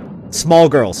 Small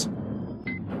girls.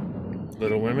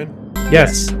 Little Women?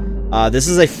 Yes. This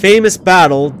is a famous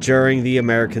battle during the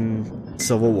American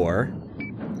Civil War.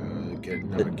 Not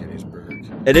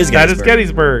Gettysburg. It is That is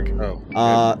Gettysburg. Gettysburg.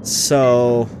 Oh.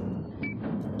 So.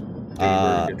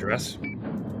 Gettysburg Address?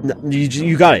 No,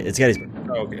 you got it. It's Gettysburg.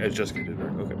 Oh, okay. It's just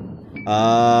Gettysburg. Okay.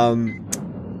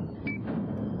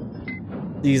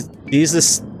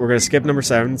 We're gonna skip number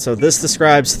 7. So this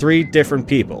describes 3 different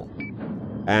people,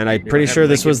 and I'm pretty sure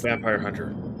this was Vampire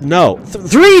Hunter. no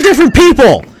 3 different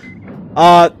people.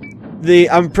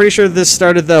 I'm pretty sure this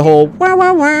started the whole wah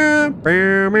wah wah.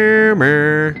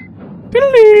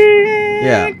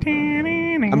 Yeah.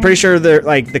 I'm pretty sure they're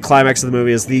like the climax of the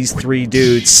movie is these 3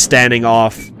 dudes standing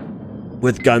off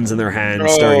with guns in their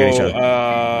hands, staring at each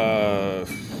other.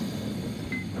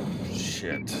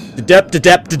 Shit. Da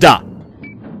da da.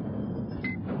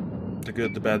 The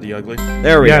Good, the Bad, the Ugly.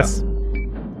 There we Yes. go.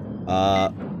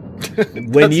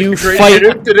 When you Great fight,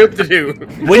 do-do-do-do.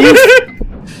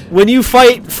 when you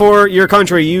fight for your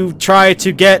country, you try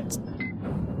to get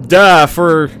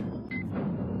for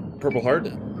Purple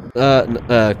Heart?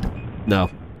 no.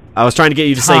 I was trying to get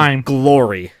you to say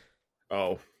glory.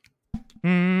 Oh.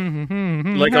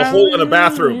 Mm-hmm. Like a hole in a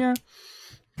bathroom.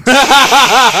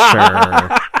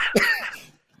 Sure.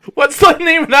 What's the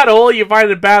name of that hole you find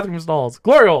in bathroom stalls?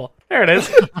 Glory hole. There it is.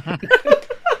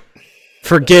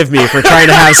 Forgive me for trying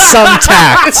to have some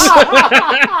tact.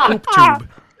 Poop tube.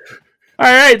 All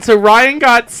right, so Ryan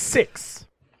got 6.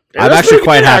 Yeah, I'm that's actually pretty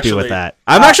quite good, happy actually. with that.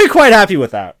 I'm actually quite happy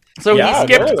with that. So Yeah, he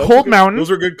skipped no, those Cold were- Mountain. Those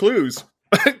were good clues.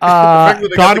 The fact that they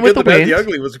got Gone the with Good, the Bad, Wind. the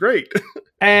Ugly was great.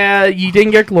 You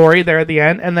didn't get Glory there at the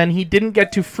end, and then he didn't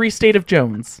get to Free State of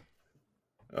Jones.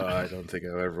 I don't think I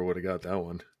ever would have got that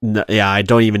one. No, yeah, I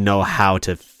don't even know how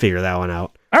to figure that one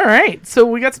out. All right, so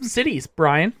we got some cities.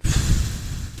 Brian,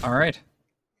 All right.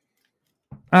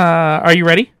 are you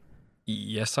ready?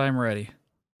 Yes, I'm ready.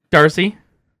 Darcy?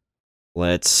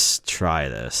 Let's try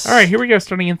this. All right, here we go.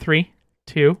 Starting in 3,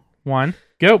 2, 1,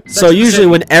 go. So usually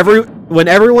when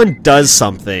everyone does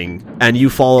something and you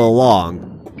follow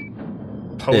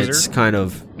along, Poser. it's kind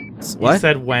of You what?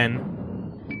 said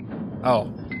when.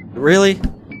 Oh. Really?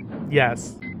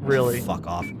 Yes, really. Fuck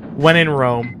off. When in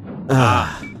Rome.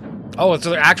 Oh, so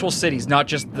they're actual cities, not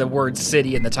just the word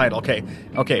city in the title. Okay.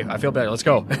 Okay, I feel better. Let's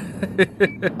go.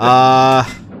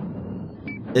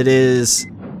 It is.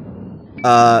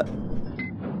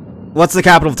 What's the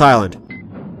capital of Thailand?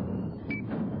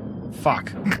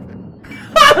 Fuck.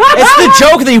 It's the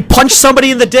joke that you punch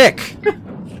somebody in the dick.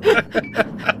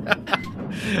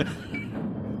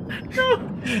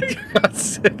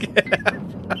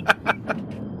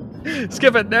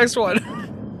 Skip it. Next one.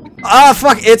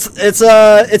 Fuck! It's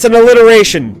an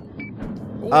alliteration.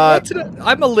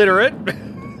 I'm illiterate.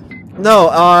 No.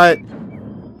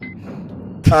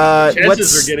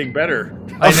 Chances are getting better.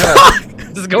 I know.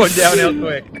 This is going downhill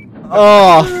quick.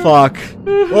 Oh fuck.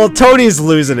 Well, Tony's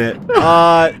losing it.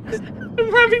 I'm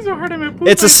laughing so hard I'm gonna poop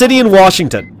It's a city in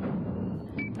Washington.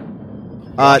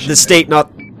 The state,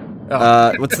 not.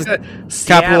 What's the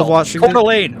capital of Washington? Coeur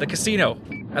d'Alene, the casino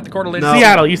at the Coeur d'Alene. No.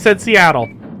 Seattle. You said Seattle.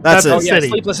 That's it. the Oh yeah, city.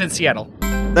 Sleepless in Seattle.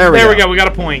 There we go. We got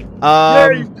a point.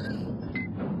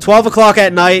 12 o'clock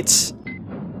at night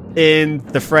in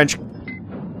the French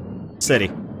city.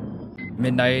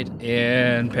 Midnight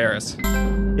in Paris.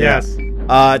 Yes.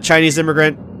 Chinese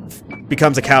immigrant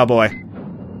becomes a cowboy.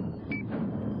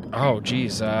 Oh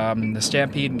geez, the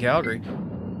Stampede in Calgary.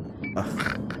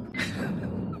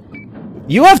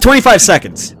 You have 25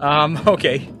 seconds.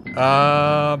 Okay.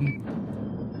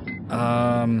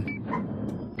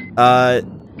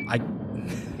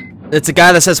 It's a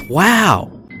guy that says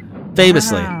 "Wow,"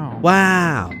 famously.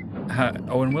 Wow.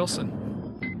 Owen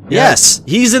Wilson. Yes,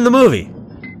 he's in the movie.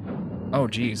 Oh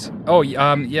geez. Oh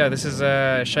yeah, this is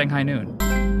Shanghai Noon.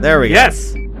 There we go.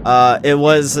 Yes. It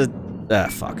was a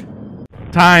fuck.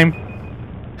 Time.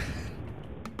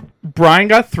 Brian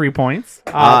got 3 points.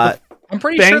 I'm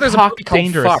pretty sure there's a Bangkok movie called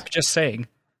Dangerous. Fuck. Just saying.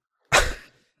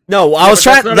 No, I was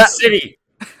trying. That's not a city.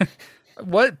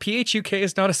 What? PHUK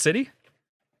is not a city?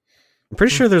 I'm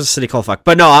pretty sure there's a city called Fuck,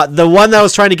 but no, the one that I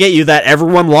was trying to get you that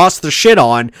everyone lost their shit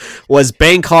on was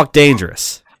Bangkok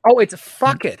Dangerous. Oh, it's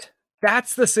Fuck It.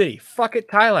 That's the city. Fuck It,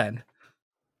 Thailand.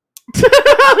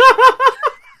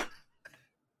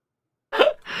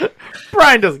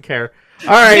 Brian doesn't care. All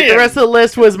right, the rest of the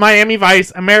list was Miami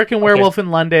Vice, American Werewolf in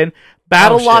London,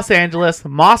 Battle Los Angeles,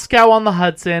 Moscow on the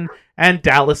Hudson, and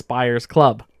Dallas Buyers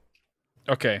Club.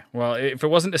 Okay, well, if it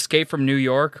wasn't Escape from New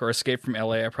York or Escape from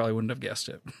LA, I probably wouldn't have guessed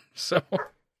it. So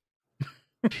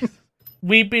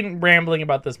We've been rambling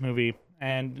about this movie,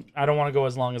 and I don't want to go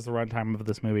as long as the runtime of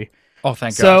this movie. oh,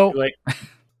 thank So God.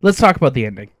 let's talk about the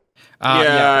ending.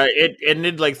 Yeah, it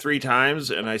ended like 3 times,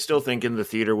 and I still think in the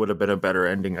theater would have been a better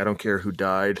ending. I don't care who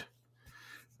died.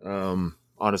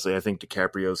 Honestly, I think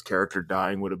DiCaprio's character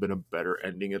dying would have been a better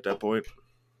ending at that point.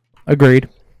 Agreed.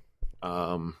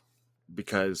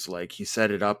 Because like he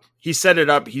set it up, he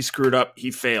screwed up,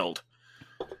 he failed,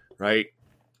 right?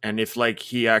 And if like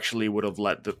he actually would have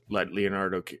let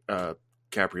Leonardo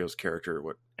DiCaprio's character,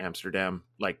 Amsterdam,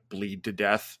 like bleed to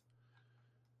death,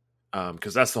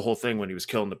 because that's the whole thing when he was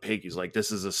killing the pig. He's like,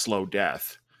 "This is a slow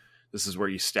death. This is where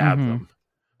you stab them."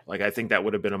 Like I think that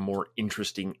would have been a more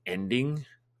interesting ending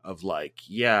of like,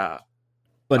 yeah,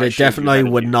 But it definitely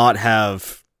would not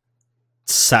have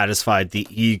satisfied the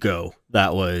ego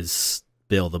that was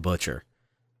Bill the Butcher.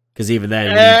 Because even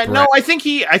then, no, I think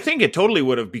it totally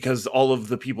would have, because all of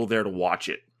the people there to watch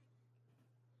it.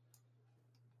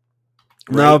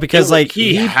 No, because like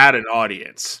he had an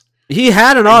audience. He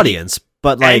had an audience,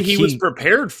 but like and he was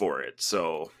prepared for it.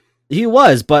 So he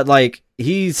was, but like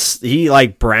he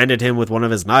like branded him with one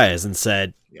of his knives and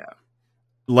said, "Yeah,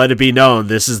 let it be known,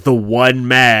 this is the one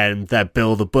man that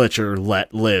Bill the Butcher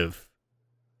let live."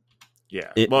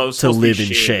 Yeah, well, it was to live in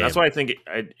shame. shame. That's why I think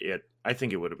I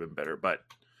think it would have been better, but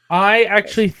I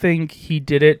actually think he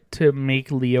did it to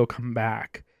make Leo come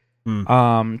back,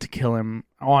 to kill him,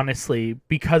 honestly,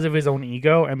 because of his own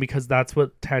ego and because that's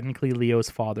what technically Leo's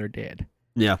father did.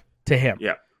 Yeah. To him.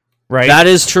 Yeah. Right? That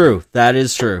is true. That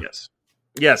is true.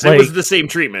 Yes, Like, it was the same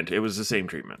treatment.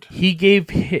 He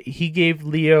gave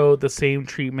Leo the same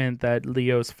treatment that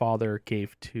Leo's father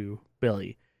gave to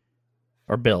Billy.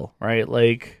 Or Bill, right?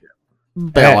 Like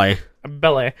Billy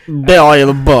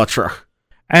the Butcher.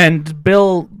 And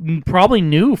Bill probably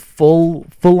knew full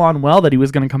on well that he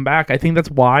was going to come back. I think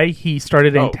that's why he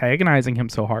started antagonizing him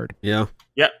so hard. Yeah.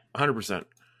 Yeah, 100%.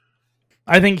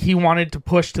 I think he wanted to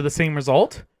push to the same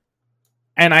result,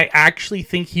 and I actually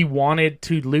think he wanted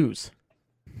to lose.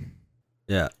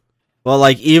 Yeah. Well,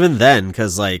 like, even then,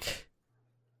 because, like,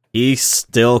 he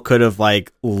still could have,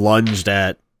 like, lunged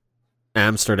at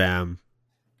Amsterdam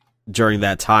during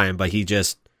that time, but he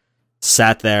just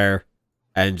sat there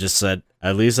and just said,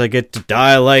 at least I get to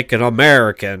die like an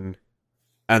American,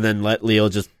 and then let Leo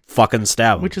just fucking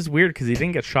stab him. Which is weird, because he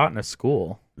didn't get shot in a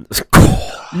school.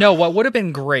 No, what would have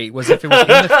been great was if it was in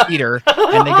the theater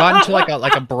and they got into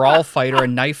like a brawl fight or a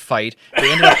knife fight.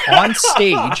 They ended up on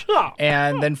stage,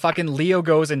 and then fucking Leo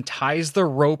goes and ties the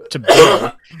rope to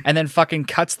Bill, and then fucking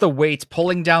cuts the weights,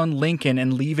 pulling down Lincoln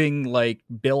and leaving like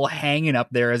Bill hanging up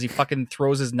there as he fucking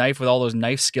throws his knife with all those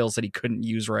knife skills that he couldn't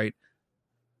use right.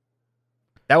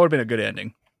 That would have been a good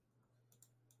ending.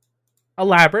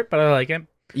 Elaborate, but I like it.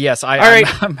 Yes,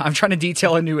 I'm trying to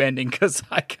detail a new ending because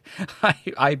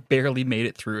I barely made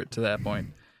it through it to that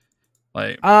point.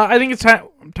 I think it's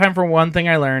time for one thing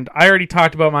I learned. I already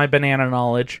talked about my banana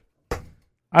knowledge.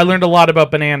 I learned a lot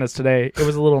about bananas today. It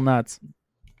was a little nuts.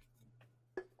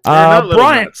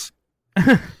 Brian, nuts.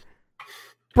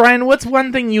 Brian, what's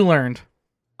one thing you learned?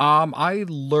 I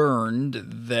learned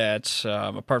that,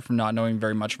 apart from not knowing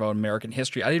very much about American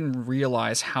history, I didn't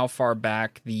realize how far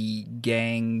back the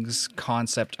gangs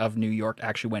concept of New York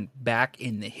actually went back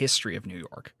in the history of New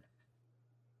York.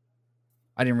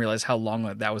 I didn't realize how long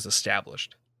that was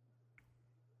established.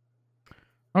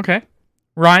 Okay.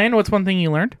 Ryan, what's one thing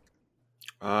you learned?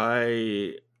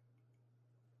 I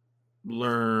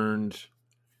learned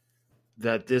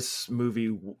that this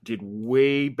movie did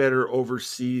way better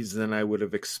overseas than I would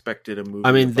have expected a movie.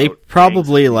 I mean, they about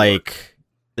probably gangs in New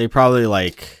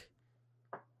York.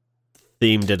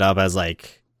 themed it up as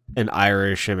like an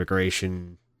Irish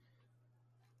immigration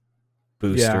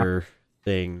booster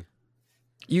thing.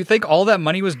 You think all that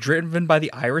money was driven by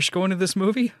the Irish going to this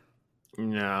movie?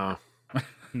 No.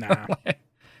 Nah.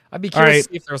 I'd be curious right. to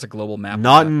see if there was a global map.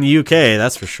 Not in the UK,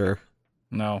 that's for sure.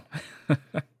 No.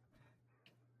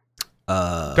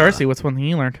 Darcy, what's one thing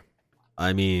you learned?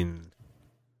 I mean,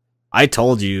 I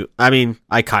told you. I mean,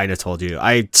 I kind of told you.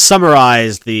 I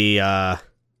summarized the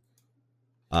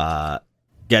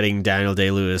getting Daniel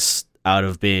Day-Lewis out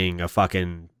of being a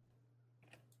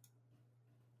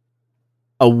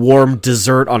warm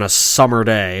dessert on a summer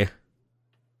day.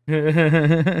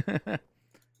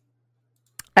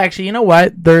 Actually, you know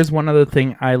what? There's one other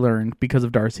thing I learned because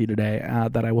of Darcy today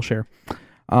that I will share.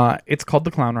 It's called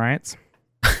the Clown Riots.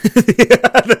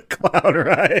 The Clown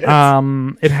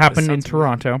Riots. It happened in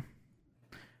Toronto.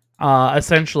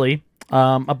 Essentially,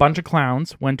 a bunch of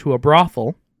clowns went to a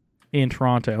brothel in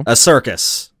Toronto. A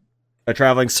circus. A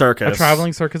traveling circus. A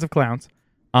traveling circus of clowns.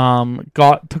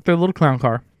 Took their little clown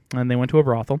car, and they went to a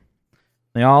brothel.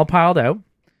 They all piled out.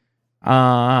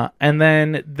 And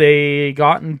then they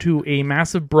got into a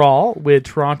massive brawl with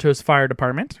Toronto's fire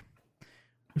department.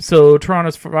 So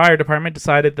Toronto's fire department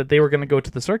decided that they were going to go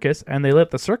to the circus, and they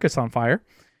lit the circus on fire.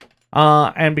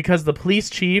 And because the police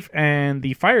chief and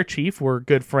the fire chief were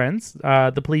good friends,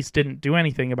 the police didn't do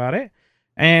anything about it.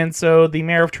 And so the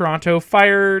mayor of Toronto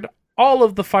fired all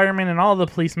of the firemen and all of the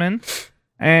policemen,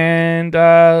 and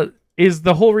is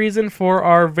the whole reason for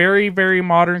our very, very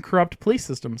modern corrupt police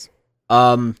systems.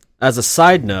 As a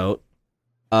side note,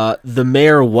 the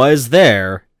mayor was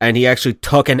there, and he actually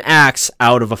took an axe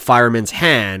out of a fireman's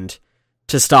hand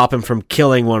to stop him from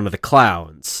killing one of the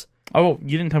clowns. Oh,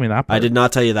 you didn't tell me that part. I did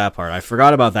not tell you that part. I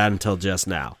forgot about that until just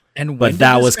now. And but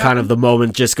that was kind of the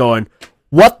moment just going,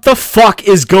 what the fuck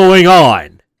is going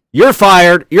on? You're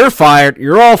fired,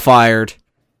 you're all fired.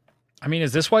 I mean,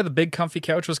 is this why the big comfy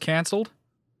couch was canceled?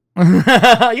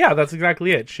 Yeah, that's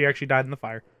exactly it. She actually died in the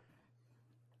fire.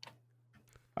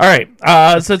 All right,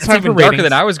 so it's time even for ratings. darker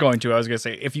than I was going to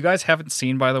say, if you guys haven't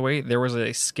seen, by the way, there was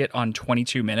a skit on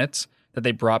 22 Minutes that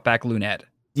they brought back Lunette.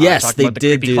 Yes, talking they about the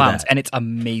did creepy do clowns, that. and it's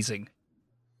amazing.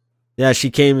 Yeah, she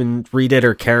came and redid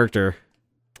her character.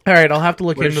 All right, I'll have to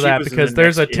look What if into she that was in because the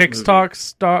there's a next It TikTok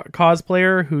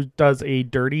cosplayer who does a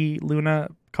dirty Luna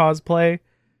cosplay.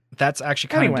 That's actually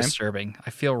kind Anyway. of disturbing. I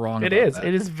feel wrong It about is. that.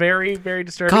 It is very, very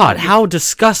disturbing. God, how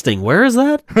disgusting. Where is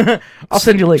that? I'll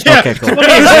send you a link. Okay, cool. Exactly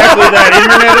that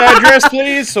internet address,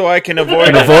 please, so I can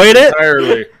avoid Avoid it?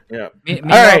 entirely. Yeah.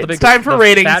 Meanwhile, All right, the it's time for the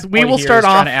ratings. fat We boy will here start is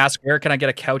trying off- to ask, where can I get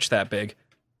a couch that big?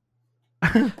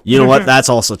 You know what? That's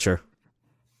also true.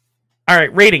 All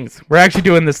right, ratings. We're actually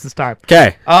doing this time.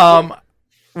 Okay.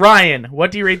 Ryan,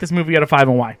 what do you rate this movie out of 5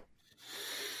 and why?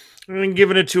 I'm gonna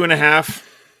give it a 2.5,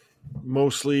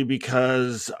 mostly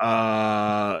because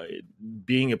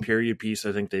being a period piece,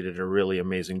 I think they did a really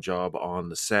amazing job on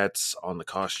the sets, on the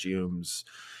costumes,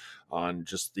 on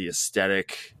just the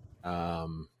aesthetic.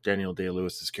 Daniel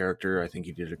Day-Lewis's character, I think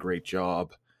he did a great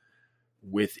job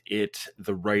with it.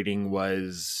 The writing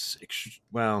was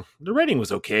the writing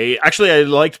was okay. Actually, I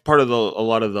liked a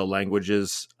lot of the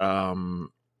languages,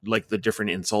 like the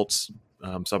different insults.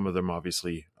 Some of them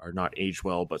obviously are not aged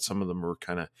well, but some of them were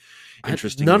kind of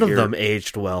interesting. None to of hear. them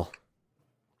aged well.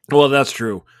 Well, that's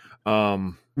true.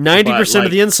 90%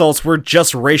 of the insults were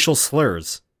just racial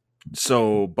slurs.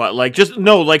 So, but like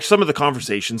some of the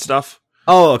conversation stuff.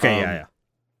 Oh, okay, yeah.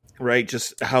 Right,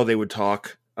 just how they would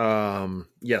talk.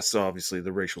 Yes, so obviously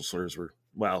the racial slurs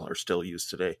are still used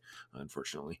today,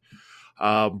 unfortunately.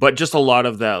 But just a lot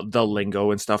of the lingo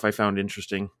and stuff I found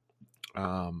interesting.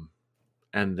 And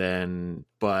then,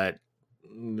 but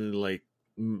like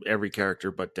every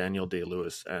character but Daniel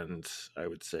Day-Lewis and I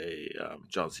would say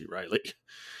John C. Reilly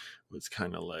was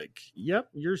kind of like, yep,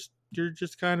 you're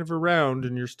just kind of around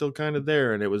and you're still kind of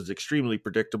there. And it was extremely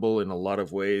predictable in a lot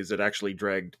of ways. It actually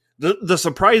dragged. The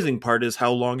surprising part is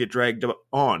how long it dragged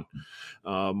on,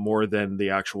 more than the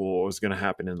actual what was going to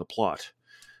happen in the plot.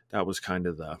 That was kind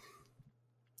of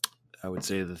I would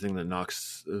say the thing that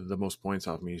knocks the most points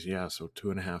off me is, so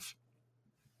 2.5.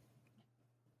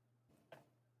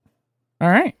 All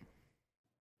right.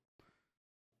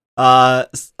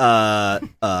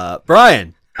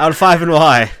 Brian, out of 5 and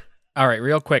why? All right,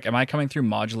 real quick. Am I coming through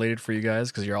modulated for you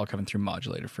guys? Because you're all coming through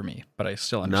modulated for me, but I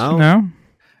still understand. No.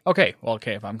 Okay, well,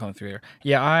 if I'm coming through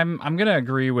here, I'm gonna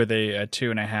agree with a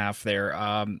 2.5 there.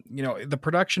 The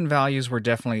production values were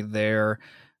definitely there.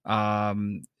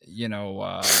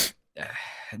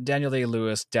 Daniel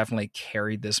Day-Lewis definitely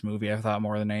carried this movie, I thought,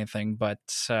 more than anything. But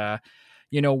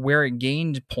where it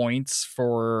gained points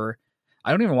for,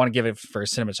 I don't even want to give it for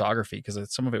cinematography because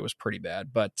some of it was pretty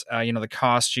bad. But the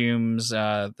costumes,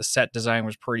 the set design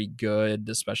was pretty good.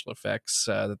 The special effects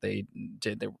that they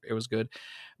did, it was good.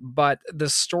 But the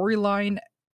storyline,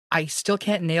 I still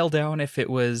can't nail down if it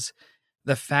was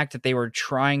the fact that they were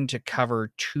trying to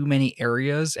cover too many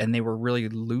areas and they were really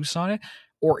loose on it,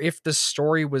 or if the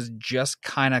story was just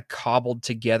kind of cobbled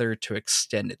together to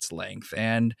extend its length.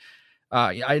 And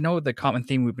I know the common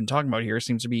theme we've been talking about here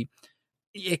seems to be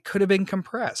it could have been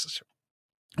compressed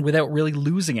without really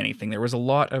losing anything. There was a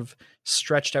lot of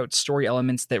stretched out story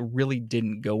elements that really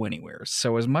didn't go anywhere.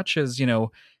 So as much as,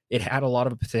 it had a lot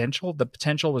of potential, the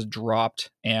potential was dropped.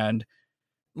 And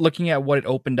looking at what it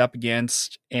opened up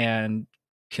against and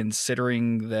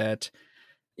considering that,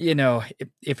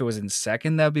 if it was in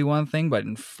second, that'd be one thing, but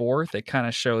in fourth, it kind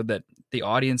of showed that the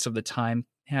audience of the time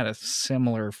had a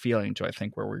similar feeling to, I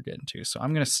think, where we're getting to. So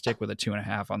I'm going to stick with a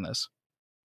 2.5 on this.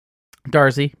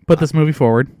 Darcy, put this movie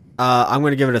forward. I'm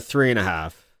going to give it a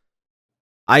 3.5.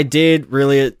 I did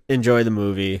really enjoy the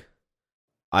movie.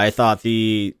 I thought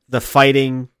the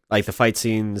fighting, like the fight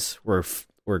scenes, were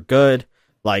good.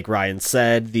 Like Ryan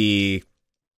said, the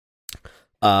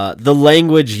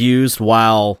language used,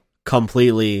 while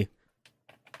completely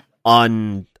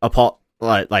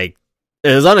like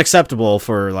it was unacceptable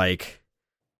for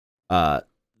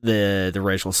the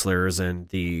racial slurs and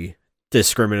the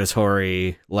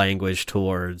discriminatory language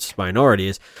towards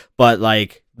minorities, but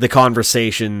the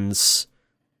conversations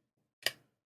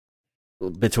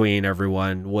between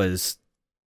everyone was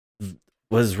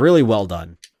really well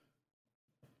done.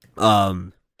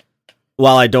 While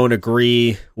I don't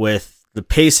agree with the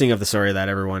pacing of the story that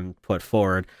everyone put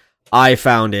forward, I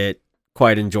found it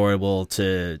quite enjoyable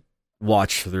to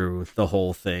watch through the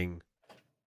whole thing.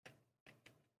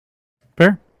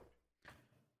 Fair.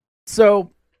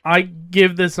 So I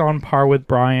give this on par with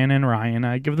Brian and Ryan.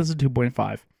 I give this a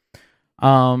 2.5.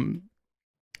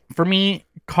 For me,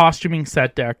 costuming,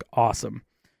 set deck, awesome.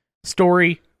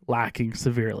 Story, lacking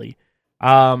severely.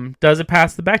 Does it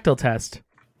pass the Bechdel test?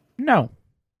 No.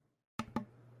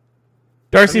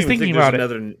 Darcy's thinking about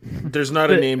it. There's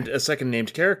not a second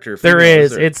named character. There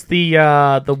is. It's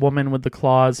the woman with the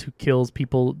claws who kills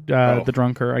people. The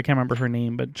drunker. I can't remember her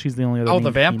name, but she's the only other. Oh,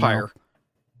 the vampire.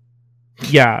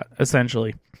 Female. Yeah,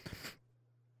 essentially.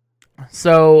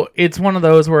 So it's one of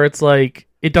those where it's like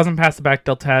it doesn't pass the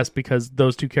Bechdel test because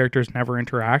those two characters never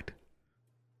interact.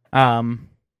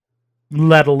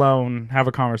 Let alone have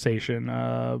a conversation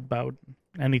about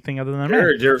anything other than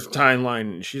their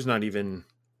timeline. She's not even.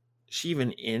 Is she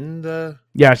even in the?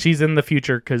 Yeah, she's in the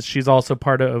future because she's also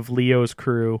part of Leo's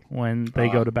crew when they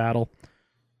go to battle.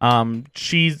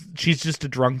 She's just a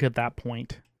drunk at that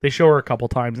point. They show her a couple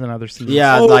times in other scenes.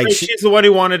 Yeah, she's the one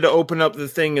who wanted to open up the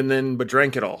thing but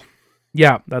drank it all.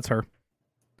 Yeah, that's her.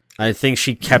 I think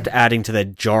she kept adding to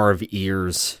that jar of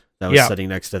ears that was sitting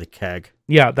next to the keg.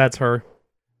 Yeah, that's her.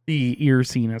 The ear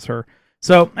scene is her.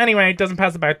 So anyway, it doesn't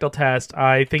pass the Bechdel test.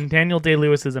 I think Daniel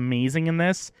Day-Lewis is amazing in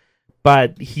this,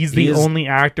 but he's the only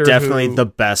actor. Definitely the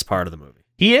best part of the movie.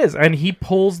 He is, and he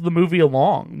pulls the movie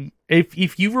along.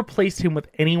 If you replaced him with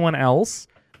anyone else,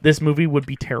 this movie would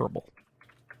be terrible.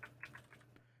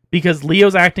 Because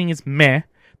Leo's acting is meh.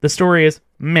 The story is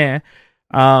meh.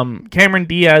 Cameron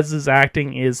Diaz's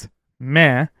acting is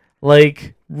meh.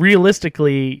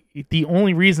 Realistically, the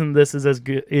only reason this is as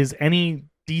good is any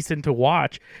decent to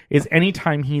watch is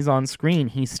anytime he's on screen,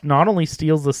 he not only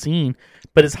steals the scene,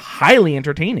 but is highly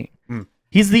entertaining.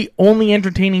 He's the only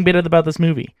entertaining bit about this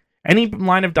movie. Any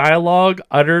line of dialogue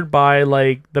uttered by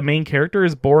the main character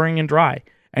is boring and dry.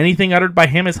 Anything uttered by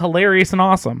him is hilarious and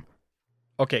awesome.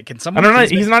 Okay, can someone? I don't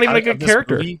know. He's not even a good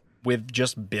character. With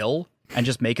just Bill, and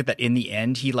just make it that in the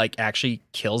end he actually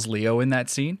kills Leo in that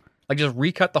scene. Just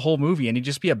recut the whole movie, and he'd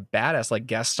just be a badass like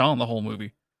Gaston the whole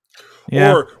movie.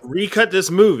 Yeah. Or recut this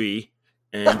movie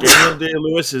And Daniel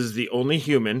Day-Lewis is the only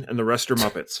human, and the rest are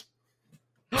Muppets.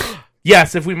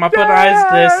 Yes, if we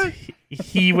Muppetize this,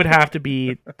 he would have to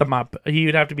be the He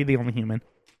would have to be the only human.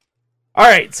 All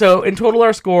right, so in total,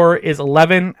 our score is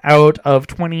 11 out of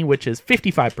 20, which is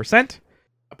 55%.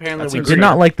 Apparently, we did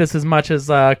not like this as much as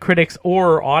critics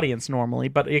or audience normally,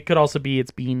 but it could also be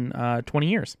it's been 20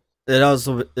 years. It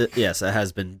also, yes, it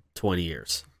has been 20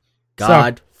 years.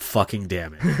 God fucking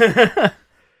damn it.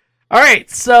 All right,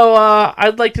 so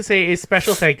I'd like to say a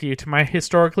special thank you to my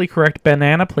historically correct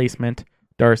banana placement,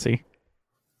 Darcy.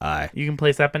 Aye. You can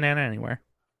place that banana anywhere.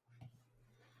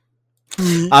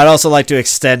 I'd also like to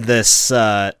extend this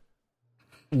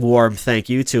warm thank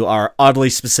you to our oddly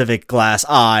specific glass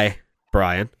eye,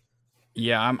 Brian.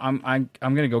 Yeah, I'm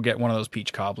gonna go get one of those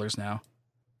peach cobblers now.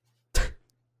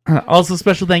 Also,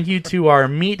 special thank you to our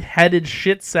meat-headed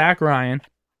shit sack, Ryan.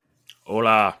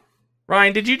 Hola.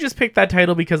 Ryan, did you just pick that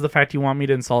title because of the fact you want me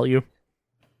to insult you?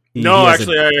 No,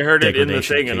 actually, I heard it in the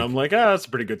thing, and I'm like, that's a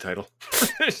pretty good title.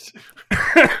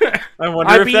 I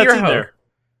wonder if that's in there.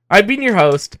 I've been your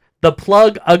host, the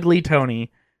Plug Ugly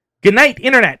Tony. Good night,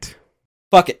 Internet.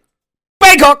 Fuck it.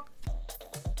 Bangkok!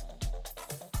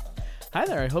 Hi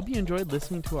there, I hope you enjoyed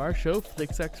listening to our show,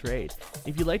 FlixX Raid.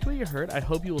 If you liked what you heard, I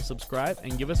hope you will subscribe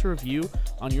and give us a review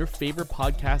on your favorite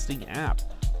podcasting app.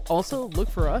 Also, look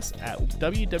for us at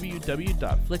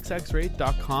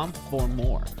www.flixxraid.com for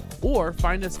more. Or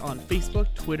find us on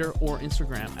Facebook, Twitter, or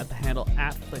Instagram at the handle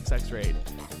 @FlixXRaid.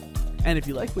 And if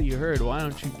you like what you heard, why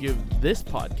don't you give this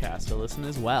podcast a listen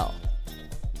as well?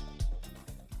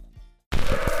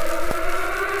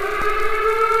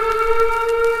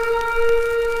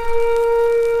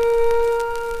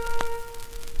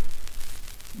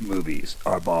 Movies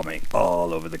are bombing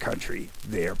all over the country.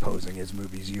 They are posing as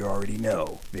movies you already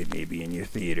know. They may be in your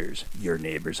theaters, your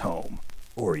neighbor's home,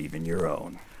 or even your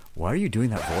own. Why are you doing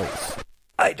that voice?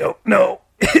 I don't know.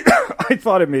 I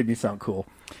thought it made me sound cool.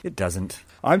 It doesn't.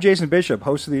 I'm Jason Bishop,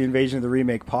 host of the Invasion of the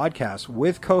Remake podcast,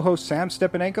 with co-hosts Sam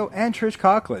Stepanenko and Trish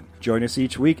Coughlin. Join us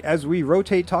each week as we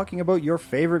rotate talking about your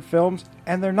favorite films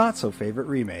and their not-so-favorite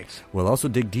remakes. We'll also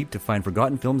dig deep to find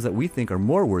forgotten films that we think are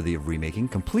more worthy of remaking,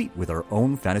 complete with our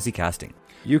own fantasy casting.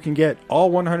 You can get all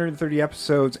 130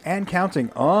 episodes and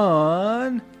counting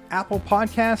on Apple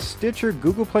Podcasts, Stitcher,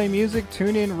 Google Play Music,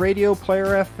 TuneIn, Radio,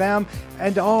 Player FM,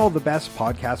 and all the best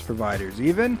podcast providers,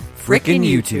 even frickin'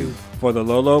 YouTube. For the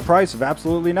low, low price of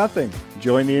absolutely nothing.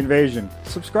 Join the invasion.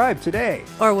 Subscribe today.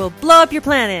 Or we'll blow up your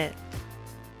planet.